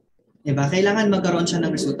paresultahin. Diba? Kailangan magkaroon siya ng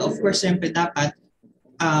resulta. Of course, siyempre dapat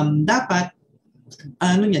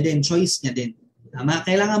choice niya din. Tama?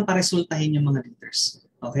 Kailangan paresultahin yung mga leaders.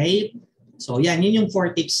 Okay? So yan, yun yung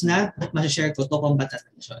 4 tips na masashare ko to combat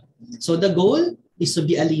attrition. So the goal is to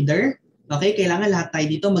be a leader. Okay? Kailangan lahat tayo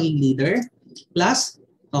dito maging leader. Plus,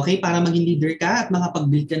 okay, para maging leader ka at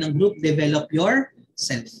makapag-build ka ng group, develop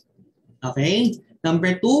yourself. Okay?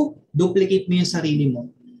 Number 2, duplicate mo yung sarili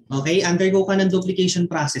mo. Okay? Undergo ka ng duplication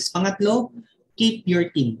process. Pangatlo, keep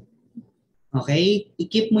your team. Okay?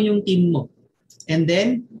 I-keep mo yung team mo. And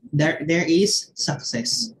then, there is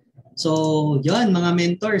success. So, yon mga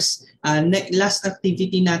mentors. Last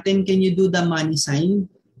activity natin, can you do the money sign?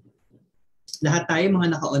 Lahat tayo,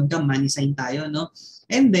 mga naka-on cam, money sign tayo, no?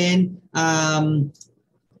 And then,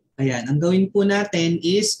 ayan, ang gawin po natin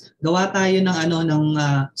is, gawa tayo ng,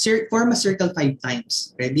 form a circle 5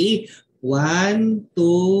 times. Ready? 1,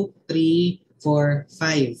 2, 3, 4,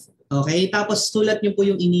 5. Okay? Tapos, sulat nyo po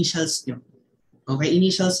yung initials nyo. Okay?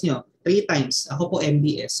 Initials nyo. 3 times. Ako po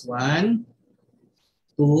MBS. 1,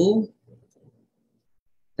 2,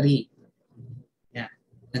 3. Yan.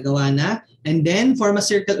 Nagawa na. And then, form a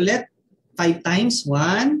circle ulit. 5 times.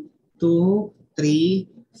 1, 2, 3,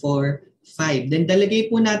 4, 5. Then, dalagay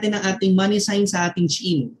po natin ang ating money sign sa ating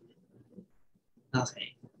chin.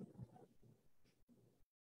 Okay.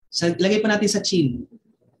 So, lagay po natin sa chin.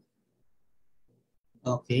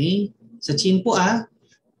 Okay. Sa chin po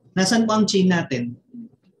Nasaan po ang chin natin?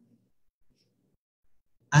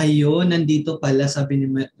 Ayun, nandito pala, sabi ni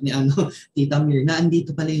Tita Mirna,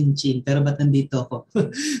 andito pala yung chin. Pero ba't nandito ako?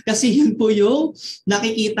 Kasi yun po yung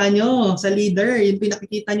nakikita nyo sa leader. Yun po yung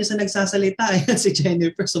nakikita nyo sa nagsasalita. Ayan, si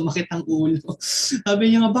Jennifer, sumakit ang ulo. Sabi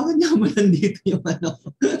niya nga, bakit nga mo nandito yung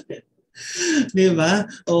Diba?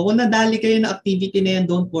 O kung nadali kayo na activity na yan,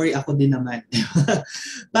 don't worry, ako din naman.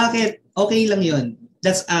 Bakit? Okay lang yun.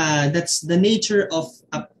 That's the nature of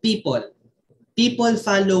people. People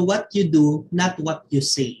follow what you do, not what you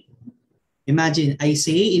say. Imagine, I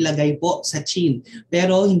say, ilagay po sa chin.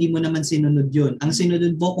 Pero hindi mo naman sinunod yun. Ang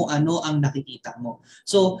sinunod mo kung ano ang nakikita mo.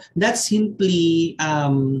 So, that simply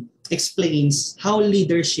explains how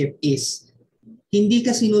leadership is. Hindi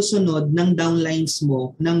ka sinusunod ng downlines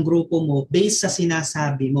mo, ng grupo mo, based sa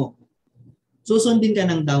sinasabi mo. Susundin ka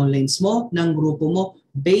ng downlines mo, ng grupo mo,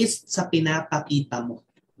 based sa pinapakita mo.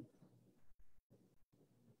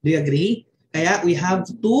 Do you agree? Kaya we have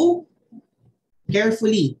to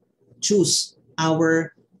carefully choose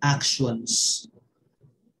our actions.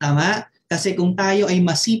 Tama? Kasi kung tayo ay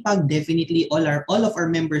masipag, definitely all of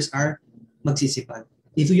our members are magsisipag.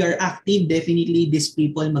 If we are active, definitely these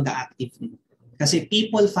people mag-active. Kasi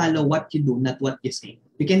people follow what you do, not what you say.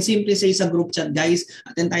 You can simply say sa group chat, guys,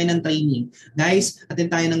 attend tayo ng training. Guys, attend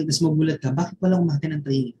tayo ng, tapos magulat ka, bakit walang umattend ng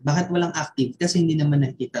training? Bakit walang active? Kasi hindi naman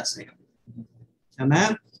nakikita sa'yo.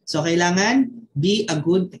 Tama? So, kailangan be a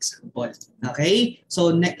good example. Okay? So,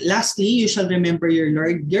 lastly, you shall remember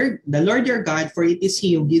the Lord your God, for it is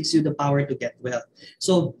He who gives you the power to get wealth.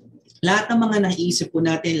 So, lahat ng mga naiisip po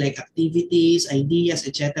natin, like activities, ideas,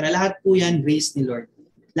 etc., lahat po yan, grace ni Lord.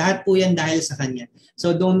 Lahat po yan dahil sa Kanya.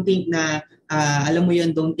 So, don't think na, alam mo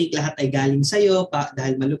yun, don't think lahat ay galing sa'yo,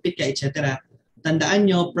 dahil malupit ka, etc. Tandaan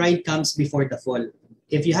nyo, pride comes before the fall.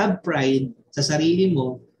 If you have pride sa sarili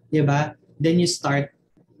mo, di ba, then you start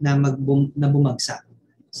na bumagsak.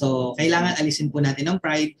 So, kailangan alisin po natin ang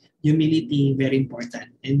pride, humility, very important.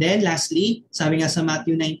 And then lastly, sabi nga sa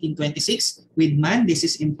Matthew 19:26, with man this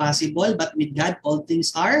is impossible, but with God all things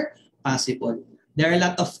are possible. There are a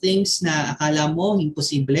lot of things na akala mo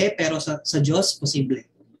imposible, pero sa Diyos posible.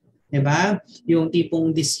 Diba? Yung tipong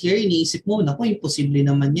this year, iniisip mo, naku, imposible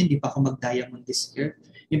naman yan, di pa ako mag-diamond this year.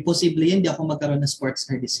 Imposible yan, di ako magkaroon ng sports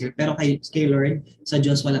car this year. Pero kay Lord, sa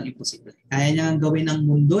Diyos walang imposible. Kaya niya gawin ng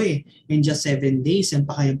mundo in just 7 days, yan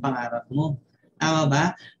pa kayong pangarap mo. Tama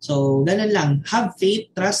ba? So, ganun lang. Have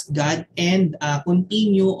faith, trust God, and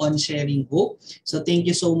continue on sharing hope. So, thank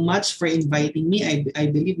you so much for inviting me. I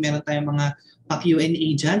believe meron tayong mga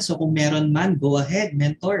pa-Q&A dyan. So, kung meron man, go ahead,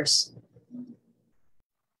 mentors.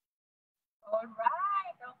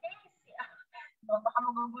 Alright, okay. Baka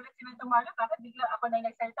magugulat si Mentor Marlon, bakit bigla ako na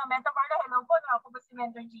nagsalita. Mentor Marlon, hello po, no? Ako po si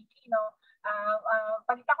Mentor GT, no?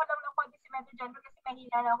 Palitan ko lang ng konti si Mentor Jennifer kasi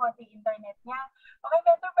mahina na ako sa internet niya. Okay,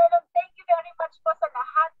 Mentor Marlon, thank you very much po sa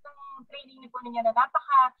lahat ng training po ninyo na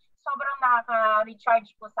sobrang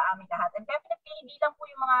nakaka-recharge po sa amin lahat. And definitely, hindi lang po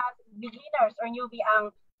yung mga beginners or newbie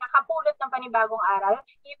ang nakapulot ng panibagong aral,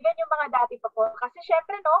 even yung mga dati pa po. Kasi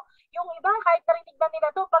syempre, no, yung iba, kahit narinig na nila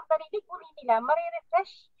to, pag narinig uli nila,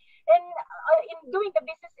 marirefresh. And in doing the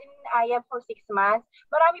business in IAM for 6 months,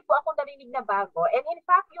 marami po akong narinig na bago. And in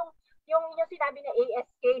fact, yung sinabi na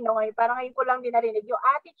ASK, no, parang ngayon ko lang din narinig, yung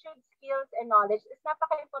attitude, skills, and knowledge is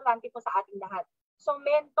napaka-importante po sa ating lahat. So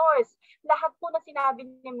mentors, lahat po na sinabi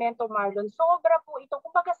ni Mentor Marlon, sobra po ito.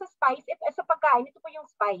 Kumbaga sa spice, sa pagkain, ito po yung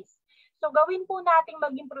spice. So gawin po nating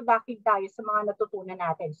maging productive tayo sa mga natutunan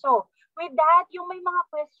natin. So with that, yung may mga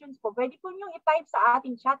questions po, pwede po nyo i-type sa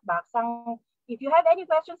ating chat box. If you have any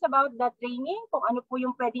questions about the training, kung ano po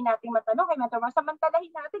yung pwede nating matanong kay Mentor Marlon,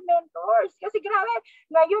 samantalahin natin mentors. Kasi grabe,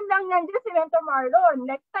 ngayon lang nandiyan si Mentor Marlon.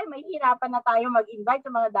 Next time, may hirapan na tayo mag-invite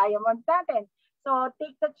sa mga diamonds natin. So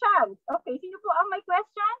take the chance. Okay, sino po ang may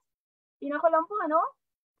questions? Tina ko lang po, ano?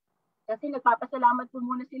 Kasi nagpapasalamat po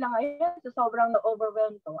muna sila ngayon sa sobrang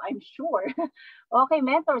na-overwhelmed to, I'm sure. Okay,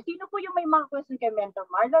 Mentor, sino po yung may mga question kay Mentor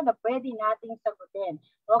Marlon na pwede nating sagutin?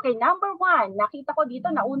 Okay, number 1, nakita ko dito,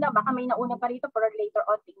 baka may nauna pa rito, pero later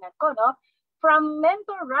on, tingnan ko, no? From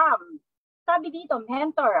Mentor Ram, sabi dito,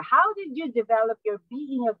 Mentor, how did you develop your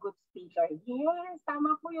being a good speaker? Yes,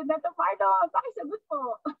 tama po yun, Mentor Marlon. Pakisagot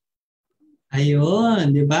po.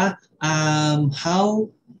 Ayun, di ba? Ano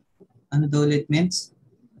daw ulit, Mens?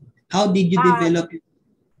 How did you develop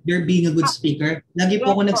your being a good speaker? Lagi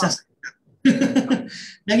po ako nagsasalita.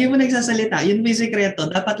 Lagi mo nagsasalita. Yun may sekreto.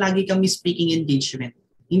 Dapat lagi kami speaking engagement.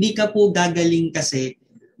 Hindi ka po gagaling kasi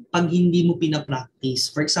pag hindi mo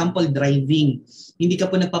pinapractice. For example, driving. Hindi ka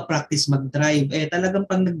po nagpa-practice mag-drive. Talagang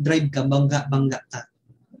pag nag-drive ka, bangga ka.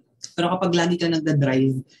 Pero kapag lagi ka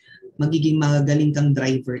nagda-drive, magiging magaling kang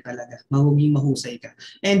driver talaga. Magiging mahusay ka.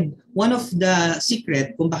 And one of the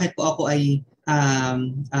secret kung bakit po ako ay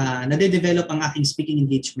nade-develop ang aking speaking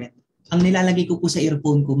engagement, ang nilalagay ko po sa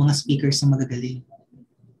earphone ko, mga speakers na magagaling.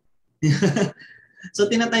 So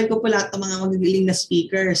tinatype ko po lahat ng mga magagaling na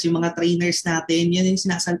speakers, yung mga trainers natin, yan yung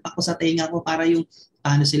sinasalpak ko sa tenga ko para yung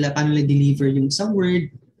paano nila deliver yung isang word,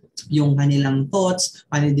 yung kanilang thoughts,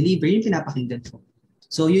 paano deliver, yung pinapakinggan ko.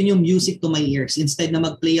 So yun yung music to my ears. Instead na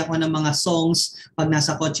mag-play ako ng mga songs, pag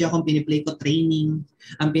nasa kotse ako, piniplay ko training,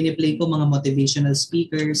 ang piniplay ko mga motivational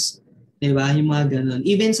speakers. Diba? Yung mga ganun.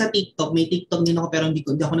 Even sa TikTok, may TikTok din ako pero hindi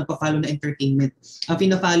ako nagpa-follow na entertainment. Ang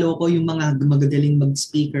pina-follow ko yung mga magagaling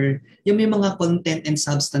mag-speaker, yung may mga content and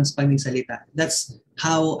substance pag salita. That's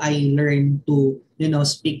how I learn to,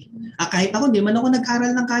 speak. Kahit ako, di man ako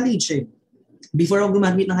nag-aral ng college eh. Before ako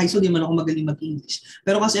graduate ng high school, di man ako magaling mag-English.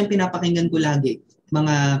 Pero kasi ang pinapakinggan ko lagi,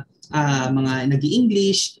 mga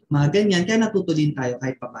nag-i-English, mga ganyan, kaya natuto din tayo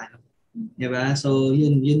kahit paano. Diba? So,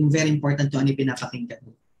 yun very important yung ano pinapakinggan.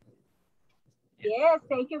 Yes,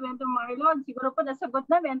 thank you, Mentor Marlon. Siguro po nasagot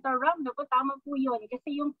na, Mentor Ram. No? Tama po yun.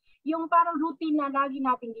 Kasi yung parang routine na lagi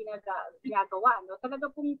natin ginagawa, no? Talaga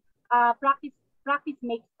pong practice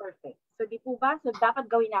makes perfect. So, di po ba? So, dapat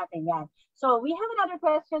gawin natin yan. So, we have another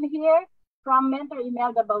question here from Mentor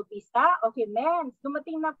Imelda Bautista. Okay, Mens,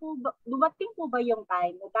 dumating po ba yung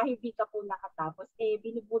time na dahil di ka po nakatapos,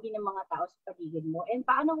 binubuli ng mga tao sa paligid mo? And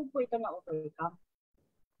paano mo po ito na-overcome?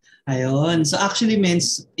 Ayun. So actually,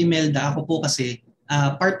 Mens, Imelda, ako po kasi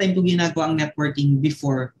part-time ko ginagawa ang networking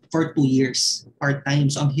before for 2 years. Part-time.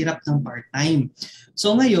 So ang hirap ng part-time.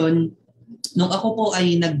 So ngayon, nung ako po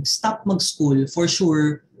ay nag-stop mag-school, for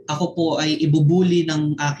sure, ako po ay ibubuli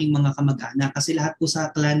ng aking mga kamag-anak kasi lahat po sa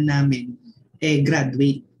clan namin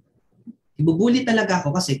graduate. Ibubuli talaga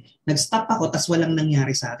ako kasi nag-stop ako tas walang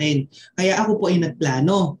nangyari sa akin. Kaya ako po ay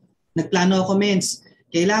nagplano. Nagplano ako, Mens.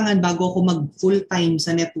 Kailangan bago ako mag full-time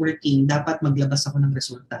sa networking, dapat maglabas ako ng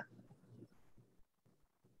resulta.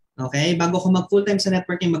 Okay? Bago ako mag full-time sa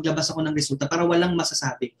networking, maglabas ako ng resulta para walang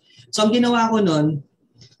masasabi. So ang ginawa ko noon,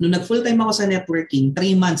 nung nag full-time ako sa networking,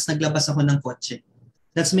 3 months naglabas ako ng kotse.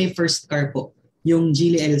 That's my first car po, yung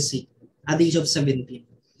Geely LC, at the age of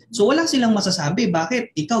 17. So wala silang masasabi,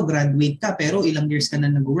 bakit? Ikaw graduate ka pero ilang years ka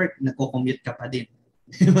na nag-work, nagko-commute ka pa din.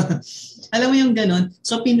 Alam mo yung ganun?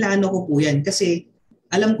 So pinlano ko po yan kasi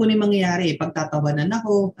alam ko na yung mangyayari. Pagtatawanan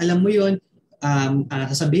ako, alam mo yun,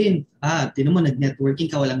 sasabihin, tinan mo,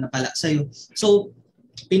 nag-networking ka, walang napala sa'yo. So,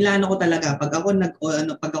 pinlano ko talaga, pag ako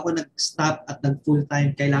nag-stop at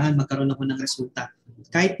nag-full-time, kailangan magkaroon ako ng resulta.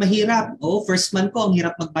 Kahit mahirap, first month ko, ang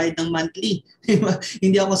hirap magbayad ng monthly.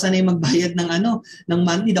 Hindi ako sanay magbayad ng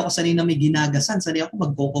monthly, hindi ako sanay na may ginagasan. Sanay ako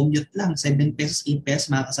magko-commute lang, 7 pesos, 8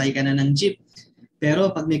 pesos, makakasay ka na ng jeep.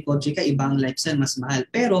 Pero pag may kotse ka, ibang lifestyle, mas mahal.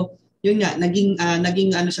 Pero, yun nga, naging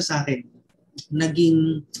ano siya sa akin,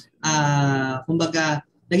 naging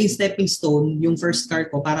stepping stone yung first car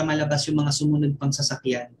ko para malabas yung mga sumunod pang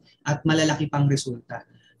sasakyan at malalaki pang resulta.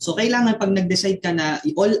 So kailangan pag nag-decide ka na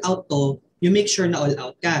i-all out to, you make sure na all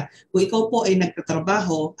out ka. Kung ikaw po ay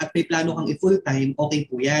nagtatrabaho at may plano kang i-full-time, okay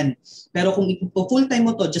po yan. Pero kung full-time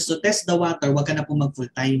mo to just to test the water, wag ka na po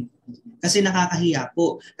mag-full-time. Kasi nakakahiya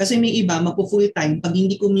po. Kasi may iba, magpo-full-time, pag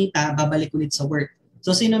hindi kumita, babalik ulit sa work.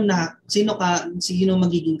 So sino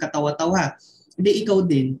magiging katawa-tawa? Hindi ikaw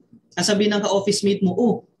din. Sabihin ng ka-office mate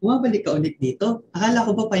mo, bumabalik ka ulit dito. Akala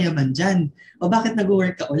ko ba payaman dyan? O bakit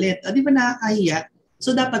nag-work ka ulit? Di ba nakakahiya?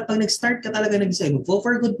 So dapat pag nag-start ka talaga nag-decide,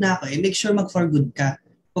 for good na ako, make sure mag-for good ka.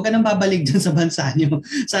 Huwag ka nang babalik dyan sa bansa nyo,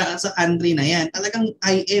 sa country na yan. Talagang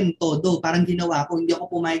I am todo. Parang ginawa ko, hindi ako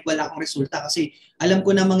pumayag, wala akong resulta kasi alam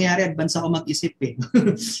ko na mangyari, advance ako mag-isip eh.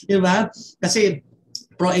 Diba? Kasi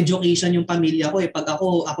pro-education yung pamilya ko eh. Pag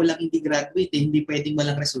ako lang hindi graduate eh, hindi pwedeng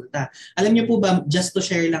walang resulta. Alam niyo po ba, just to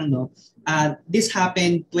share lang no, this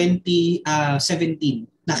happened 2017,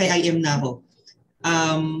 na kay IM na ako.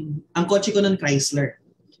 Ang kotse ko nun Chrysler.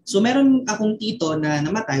 So meron akong tito na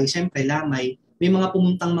namatay, syempre lamay, may mga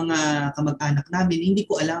pumuntang mga kamag-anak namin, hindi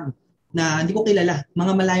ko alam, na hindi ko kilala,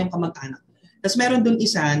 mga malayong kamag-anak. Tapos meron dun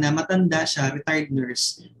isa na matanda siya, retired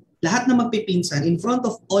nurse. Lahat na magpipinsan, in front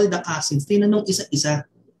of all the cousins, tinanong isa-isa,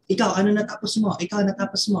 ikaw, ano natapos mo? Ikaw,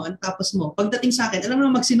 natapos mo? Ano natapos mo? Pagdating sa akin, alam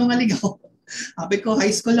mo, magsinungaling ako. Sabi ko,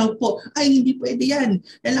 high school lang po. Ay, hindi pwede yan.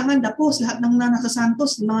 Kailangan tapos, lahat ng nasa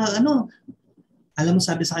Santos, mga ano. Alam mo,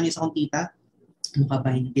 sabi sa kanya sa kong tita, mukha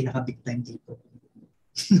ba yung pinaka-big time dito?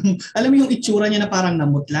 Alam mo yung itsura niya na parang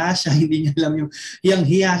namutla siya, hindi niya alam yung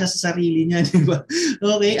hiya siya sa sarili niya, di ba?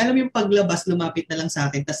 Okay, alam mo yung paglabas, lumapit na lang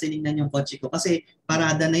sa akin, tapos tinignan yung kotse ko, kasi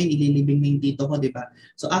parada na yun, ililibing na yung tito ko, di ba?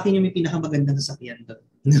 So akin yung may pinakamagandang sasakyan doon.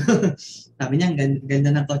 Sabi niya,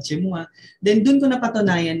 ganda ng kotse mo ha. Then doon ko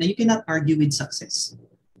napatunayan na you cannot argue with success.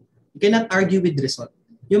 You cannot argue with result.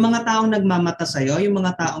 Yung mga taong nagmamata sa'yo, yung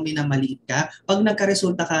mga taong minamaliit ka, pag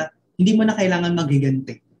nagkaresulta ka, hindi mo na kailangan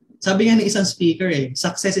maghiganti. Sabi nga ng isang speaker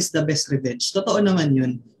success is the best revenge. Totoo naman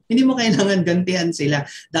yun. Hindi mo kailangan gantihan sila.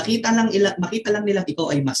 Makita lang nila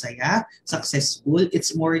ikaw ay masaya, successful,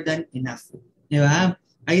 it's more than enough. Di ba?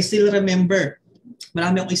 I still remember,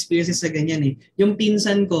 marami akong experiences sa ganyan eh. Yung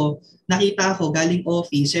pinsan ko, nakita ko galing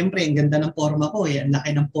office, syempre ang ganda ng forma ko eh. Ang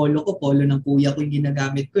laki ng polo ng kuya ko yung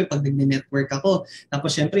ginagamit ko eh pag nagne-network ako.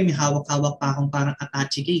 Tapos syempre may hawak-hawak pa akong parang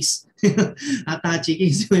attache case. Attache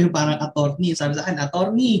case, yung parang attorney. Sabi sa akin,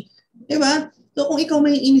 attorney, di ba? So kung ikaw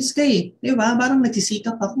may inis ka eh, di ba? Parang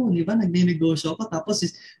nagsisikap ako, di ba? Nagne-negosyo ako. Tapos,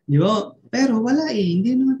 di ba? Pero wala eh,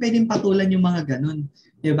 hindi naman pwedeng patulan yung mga ganun.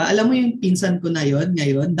 Di ba? Alam mo yung pinsan ko na yon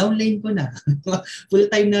ngayon, downline ko na.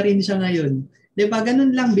 Full-time na rin siya ngayon. 'Di ba?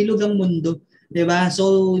 Ganun lang, bilog ang mundo. 'Di ba?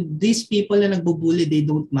 So, these people na nagbubuli, they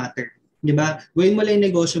don't matter. 'Di ba? Gawin mo lang yung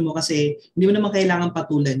negosyo mo kasi hindi mo naman kailangan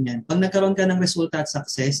patulan 'yan. Pag nagkaroon ka ng resulta at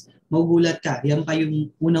success, magugulat ka. Yan pa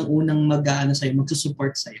yung unang-unang mag-aano sa'yo,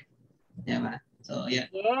 magsusupport sa'yo. 'Di ba? So, yeah.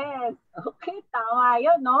 Yes. Okay, tama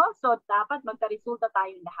yun, no? So, dapat magka-resulta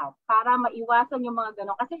tayong lahat para maiwasan yung mga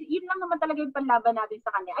gano'n. Kasi yun lang naman talaga yung panlaban natin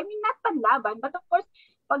sa kanya. I mean, not panlaban, but of course,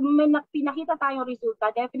 pag may pinakita tayong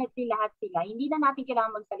resulta, definitely lahat sila. Hindi na natin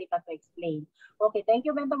kailangan magsalita to explain. Okay, thank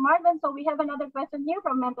you, Mentor Marlon. So, we have another question here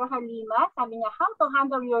from Mentor Halima. Sabi niya, how to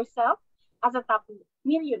handle yourself as a top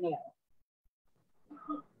millionaire?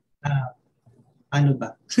 Ano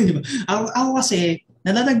ba? ako kasi,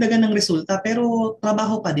 nadadagdagan ng resulta pero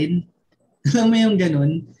trabaho pa din. Alam mo yung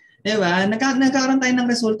ganun? Diba? Nagkaroon tayo ng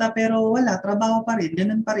resulta pero wala, trabaho pa rin,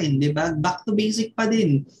 ganun pa rin. Diba? Back to basic pa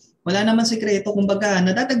din. Wala naman sekreto. Kumbaga,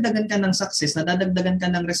 nadadagdagan ka ng success, nadadagdagan ka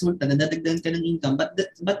ng resulta, nadadagdagan ka ng income.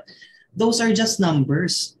 But those are just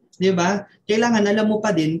numbers. Diba? Kailangan alam mo pa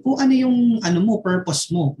din kung ano yung purpose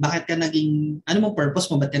mo. Bakit ka naging, purpose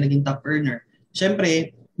mo? Ba't ka naging top earner?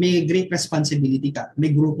 Siyempre, may great responsibility ka.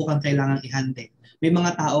 May grupo kang kailangang i-handle. May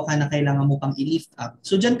mga tao ka na kailangan mo pang i-lift up.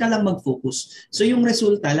 So, dyan ka lang mag-focus. So, yung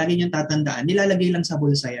resulta, lagi niyong tatandaan, nilalagay lang sa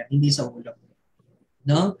bulsa yan, hindi sa ulo.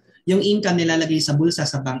 No? Yung income nilalagay sa bulsa,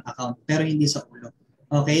 sa bank account, pero hindi sa ulo.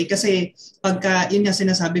 Okay? Kasi, pagka, yun nga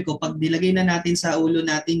sinasabi ko, pag nilagay na natin sa ulo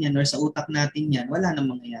natin yan or sa utak natin yan, wala nang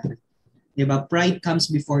mangyayari. Diba? Pride comes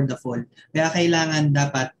before the fall. Kaya kailangan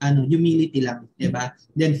dapat humility lang, 'di ba?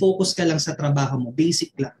 Then focus ka lang sa trabaho mo,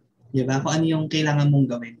 basic lang, 'di ba? Kung ano yung kailangan mong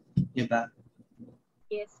gawin, 'di ba?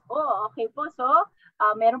 Yes po. Okay po. So,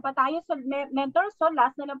 meron pa tayo sa mentor. So,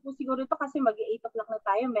 last na lang po siguro ito kasi mag-8 o'clock na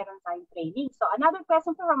tayo. Meron tayong training. So, another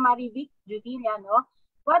question from Marivic Judilla, no?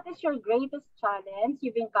 What is your greatest challenge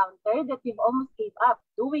you've encountered that you've almost gave up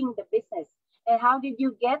doing the business? And how did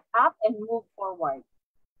you get up and move forward?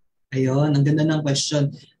 Ayun, ang ganda ng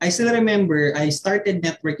question. I still remember, I started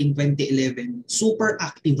networking 2011. Super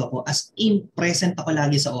active ako, as in present ako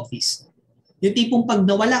lagi sa office. Yung tipong pag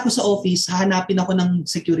nawala ako sa office, hahanapin ako ng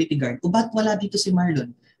security guard. O ba't wala dito si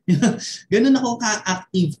Marlon? Ganun ako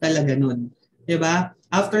ka-active talaga nun. Diba?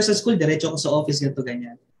 After sa school, diretso ako sa office, ganito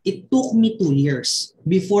ganyan. It took me 2 years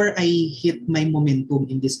before I hit my momentum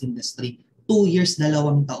in this industry. 2 years,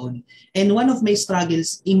 2 taon. And one of my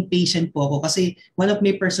struggles, impatient po ako kasi one of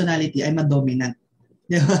my personality, I'm a dominant.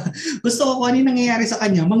 Gusto ko kung ano yung nangyayari sa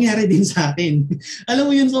kanya, mangyari din sa akin.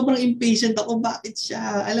 Alam mo yun, sobrang impatient ako. Bakit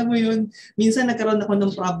siya? Alam mo yun, minsan nagkaroon ako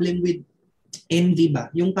ng problem with envy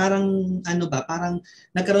ba? Yung parang, parang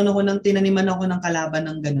nagkaroon ako tinaniman ako ng kalaban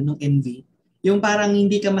ng gano'n, ng envy. Yung parang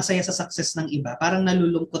hindi ka masaya sa success ng iba, parang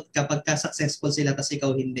nalulungkot ka pagka successful sila tas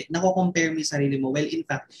ikaw hindi. Nako-compare mo yung sarili mo. Well, in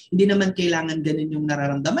fact, hindi naman kailangan ganun yung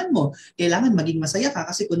nararamdaman mo. Kailangan maging masaya ka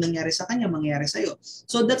kasi kung nangyari sa kanya, mangyari sa'yo.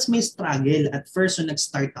 So that's my struggle. At first, when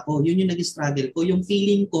nag-start ako, yun yung nag-struggle ko. Yung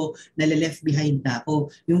feeling ko na left behind na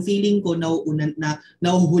ako. Yung feeling ko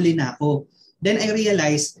nauhuli na ako. Then I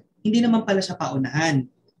realized, hindi naman pala siya paunahan.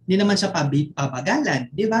 Hindi naman siya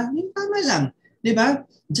pabagalan. Di ba? Yung tama lang. Di ba?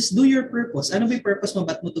 Just do your purpose. Ano ba yung purpose mo?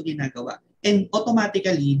 Ba't mo ito ginagawa? And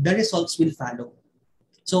automatically, the results will follow.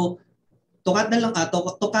 So, to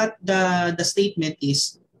cut the statement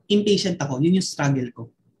is, impatient ako. Yun yung struggle ko.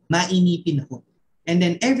 Mainipin ako. And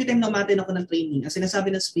then, every time na umatin ako ng training, ang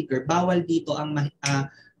sinasabi ng speaker, bawal dito ang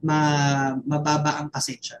mababa ang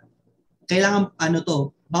pasensya. Kailangan,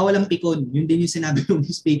 bawal ang pikon. Yun din yung sinabi ng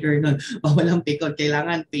speaker nun. Bawal ang pikon.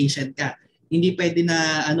 Kailangan patient ka. Hindi pwede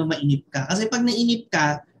na mainip ka. Kasi pag nainip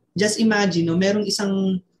ka, just imagine, merong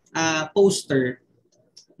isang poster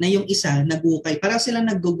na yung isa nagukay. Para sila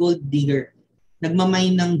nag-gold digger.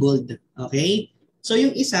 Nagmamine ng gold. Okay? So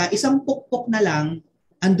yung isa, isang pukpok na lang,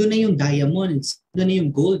 andun na yung diamonds, andun na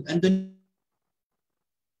yung gold, andun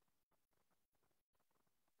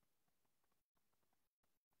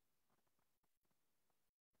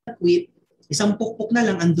quit, isang pukpok na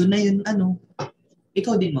lang, andun na yung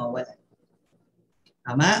ikaw din mawawala.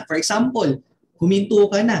 Tama? For example, huminto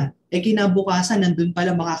ka na. kinabukasan, nandun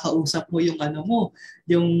pala makakausap mo yung ano mo,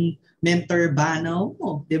 yung mentor banaw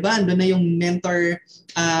mo, 'di ba? Andun na yung mentor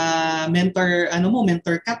mentor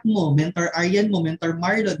Kat mo, mentor Aryan mo, mentor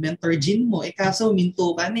Marlon, mentor Jean mo. Kaso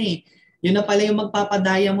minto ka na eh. Yun na pala yung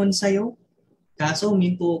magpapadiamond sa'yo. Kaso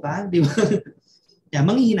minto ka, di ba? Kaya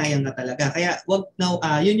manghihinayang ka talaga. Kaya wag na,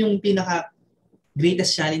 yun yung pinaka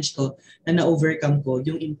greatest challenge ko na na-overcome ko,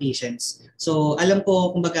 yung impatience. So, alam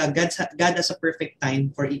ko, kumbaga, God has a perfect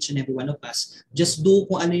time for each and every one of us. Just do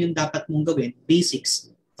kung ano yung dapat mong gawin,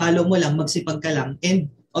 basics. Follow mo lang, magsipag ka lang,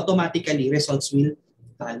 and automatically, results will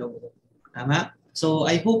follow. Tama? So,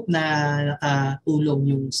 I hope na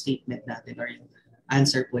nakatulong yung statement natin or yung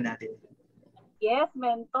answer po natin. Yes,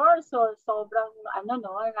 mentor. So, sobrang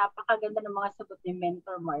napakaganda ng mga sagot ni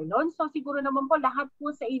Mentor Marlon. So, siguro naman po lahat po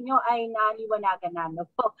sa inyo ay naliwanagan na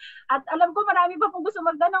po. At alam ko marami pa pong gusto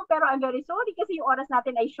magtanong pero I'm very sorry kasi yung oras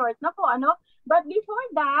natin ay short na po. But before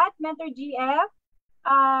that, Mentor GF,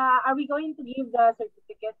 are we going to give the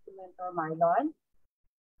certificate to Mentor Marlon?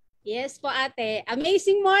 Yes po ate.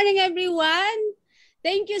 Amazing morning everyone.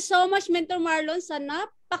 Thank you so much Mentor Marlon sa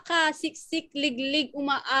napaka-siksik, liglig,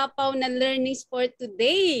 umaapaw na learnings for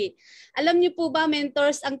today. Alam niyo po ba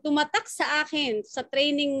mentors, ang tumatak sa akin sa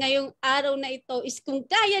training ngayong araw na ito is kung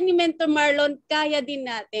kaya ni Mentor Marlon, kaya din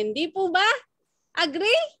natin. Di po ba?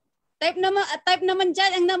 Agree? Type naman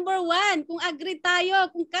dyan ang number 1. Kung agree tayo,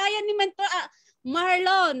 kung kaya ni Mentor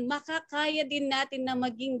Marlon, makakaya din natin na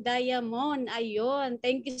maging diamond. Ayun.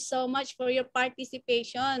 Thank you so much for your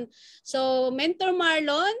participation. So, Mentor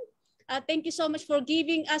Marlon, thank you so much for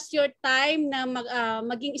giving us your time na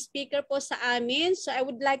maging speaker po sa amin. So, I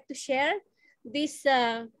would like to share this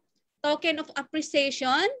token of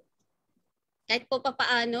appreciation. Kahit po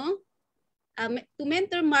papaano. To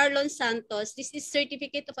Mentor Marlon Santos, this is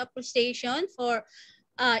certificate of appreciation for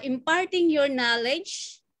imparting your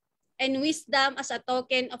knowledge and wisdom as a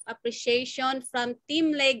token of appreciation from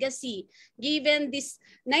Team Legacy, given this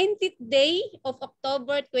 90th day of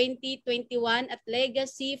October 2021 at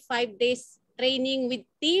Legacy 5 days training with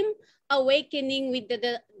Team Awakening with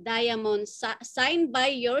the Diamonds, signed by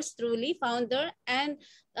yours truly, founder, and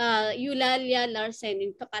Eulalia Larsen,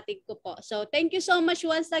 yung kapatid ko po. So thank you so much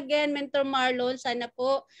once again, Mentor Marlon. Sana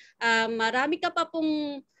po marami ka pa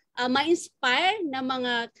pong ma-inspire na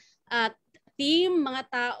mga team, mga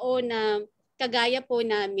tao na kagaya po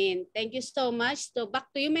namin. Thank you so much. So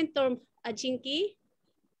back to you, Mentor Jinky.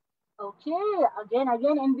 Okay,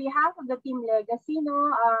 again, on behalf of the Team Legacy,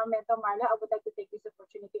 Mentor Marlon, I would like to take this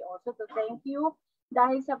opportunity also to thank you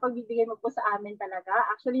dahil sa pagbibigay mo po sa amin talaga.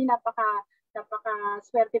 Actually,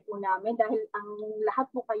 napaka-swerte po namin dahil ang lahat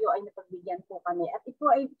po kayo ay napagbigyan po kami. At ito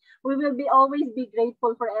ay, we will always be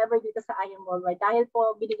grateful forever dito sa I Am Worldwide dahil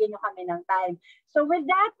po binigyan nyo kami ng time. So with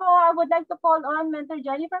that po, I would like to call on Mentor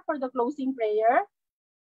Jennifer for the closing prayer.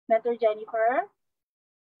 Mentor Jennifer.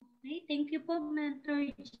 Okay, thank you po,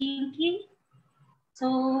 Mentor Jinky. So,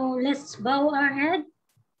 let's bow our head.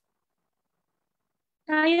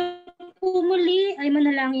 Tayo po muli ay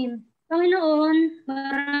manalangin. Panginoon,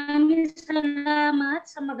 maraming salamat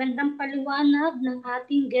sa magandang paliwanag ng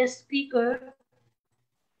ating guest speaker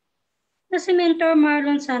na si Mentor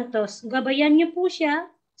Marlon Santos. Gabayan niyo po siya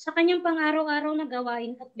sa kanyang pang-araw-araw na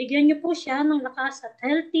gawain at bigyan niyo po siya ng lakas at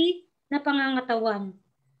healthy na pangangatawan.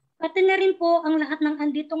 Pati na rin po ang lahat ng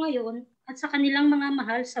andito ngayon at sa kanilang mga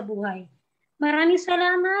mahal sa buhay. Maraming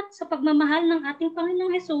salamat sa pagmamahal ng ating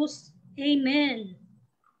Panginoong Hesus. Amen.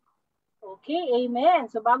 Okay, amen.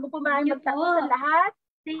 So bago po maraming magtapos sa lahat,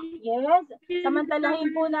 yes,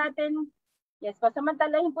 samantalahin po natin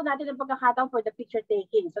ang pagkakataon for the picture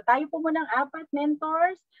taking. So tayo po muna ng 4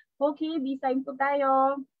 mentors. Okay, B-sign po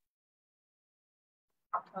tayo.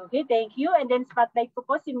 Okay, thank you. And then spotlight po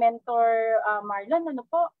si Mentor Marlon. Ano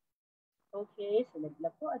po? Okay, sunod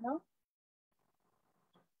po,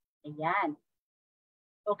 Ayan.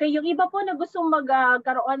 Okay, yung iba po na gustong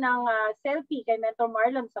magkaroon ng selfie kay Mentor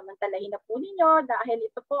Marlon, samantalahin na po ninyo dahil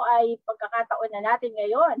ito po ay pagkakataon na natin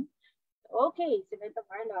ngayon. Okay, si Mentor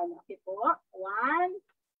Marlon. Okay po. 1.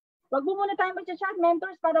 Wag mo muna tayo mag-chat,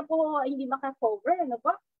 mentors, para po hindi maka-cover. Ano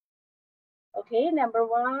po? Okay, number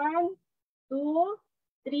 1, 2,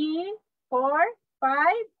 3, 4,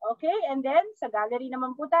 5. Okay, and then sa gallery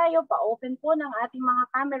naman po tayo, pa-open po ng ating mga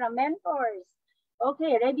camera mentors.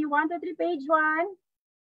 Okay, ready? 1, 2, 3, page 1.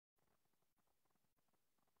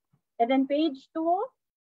 And then page 2.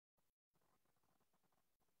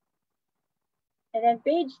 And then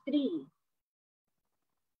page 3.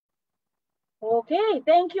 Okay,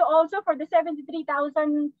 thank you also for the 73,000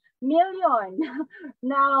 million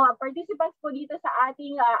now participants po dito sa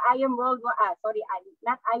ating I Am Worldwide,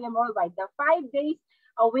 not I Am Worldwide, the 5 days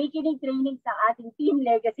awakening training sa ating Team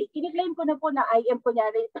Legacy. Kiniklaim ko na po na I am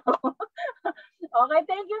kunyari ito. Okay,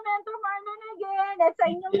 thank you, Mentor Marlon again. At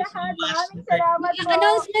sa inyong lahat, maraming salamat po.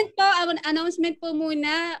 Announcement po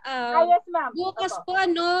muna. Yes, ma'am. Bukas po,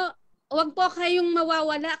 huwag po kayong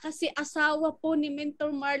mawawala kasi asawa po ni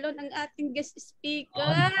Mentor Marlon ang ating guest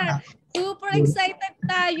speaker. Super excited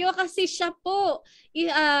tayo kasi siya po,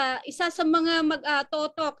 isa sa mga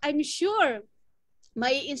mag-totok. I'm sure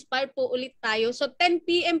may inspire po ulit tayo. So 10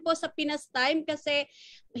 p.m. po sa Pinas time kasi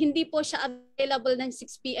hindi po siya available ng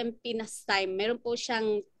 6 p.m. Pinas time. Meron po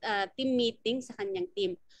siyang team meeting sa kanyang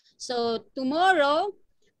team. So tomorrow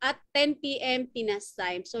at 10 p.m. Pinas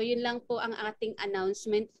time. So yun lang po ang ating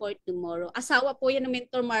announcement for tomorrow. Asawa po yan ng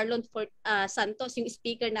Mentor Marlon for Santos, yung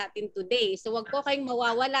speaker natin today. So wag po kayong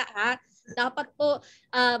mawawala ha. Dapat po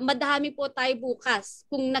madami po tayo bukas.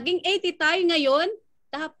 Kung naging 80 tayo ngayon,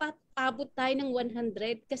 dapat abot tayo ng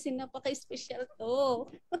 100 kasi napaka-special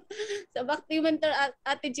to. So back to you, Mentor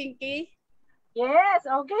Ate Jinky. Yes,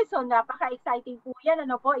 okay. So napaka-exciting po yan.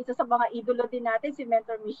 Ano po, isa sa mga idolo din natin si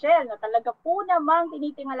Mentor Michelle na talaga po namang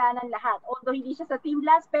tinitingalanan lahat. Although hindi siya sa Team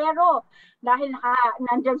Blast, pero dahil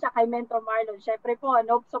nandyan siya kay Mentor Marlon, syempre po,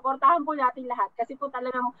 supportahan po natin lahat kasi po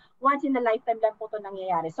talagang once in a lifetime lang po ito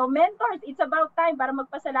nangyayari. So mentors, it's about time para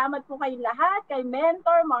magpasalamat po kayong lahat kay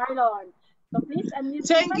Mentor Marlon. So please unmute.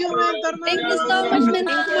 Thank you, Mentor Marlon. Thank you so much,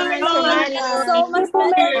 Mentor Marlon. Thank you so much,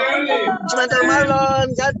 Mentor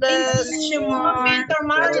Marlon. God bless. Mentor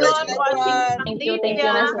Marlon. Thank you,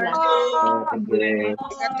 Ingat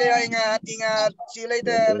kayo, ingat. See you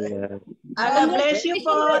later. God bless you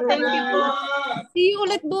po. Thank you po. See you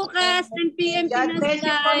ulit bukas, 10 p.m. God bless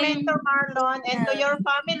you po, time. Mentor Marlon. And to your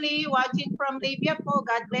family watching from Libya po,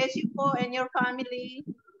 God bless you po and your family.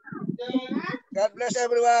 God bless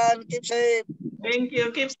everyone. Keep safe. Thank you.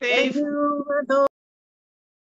 Keep Thank safe. you.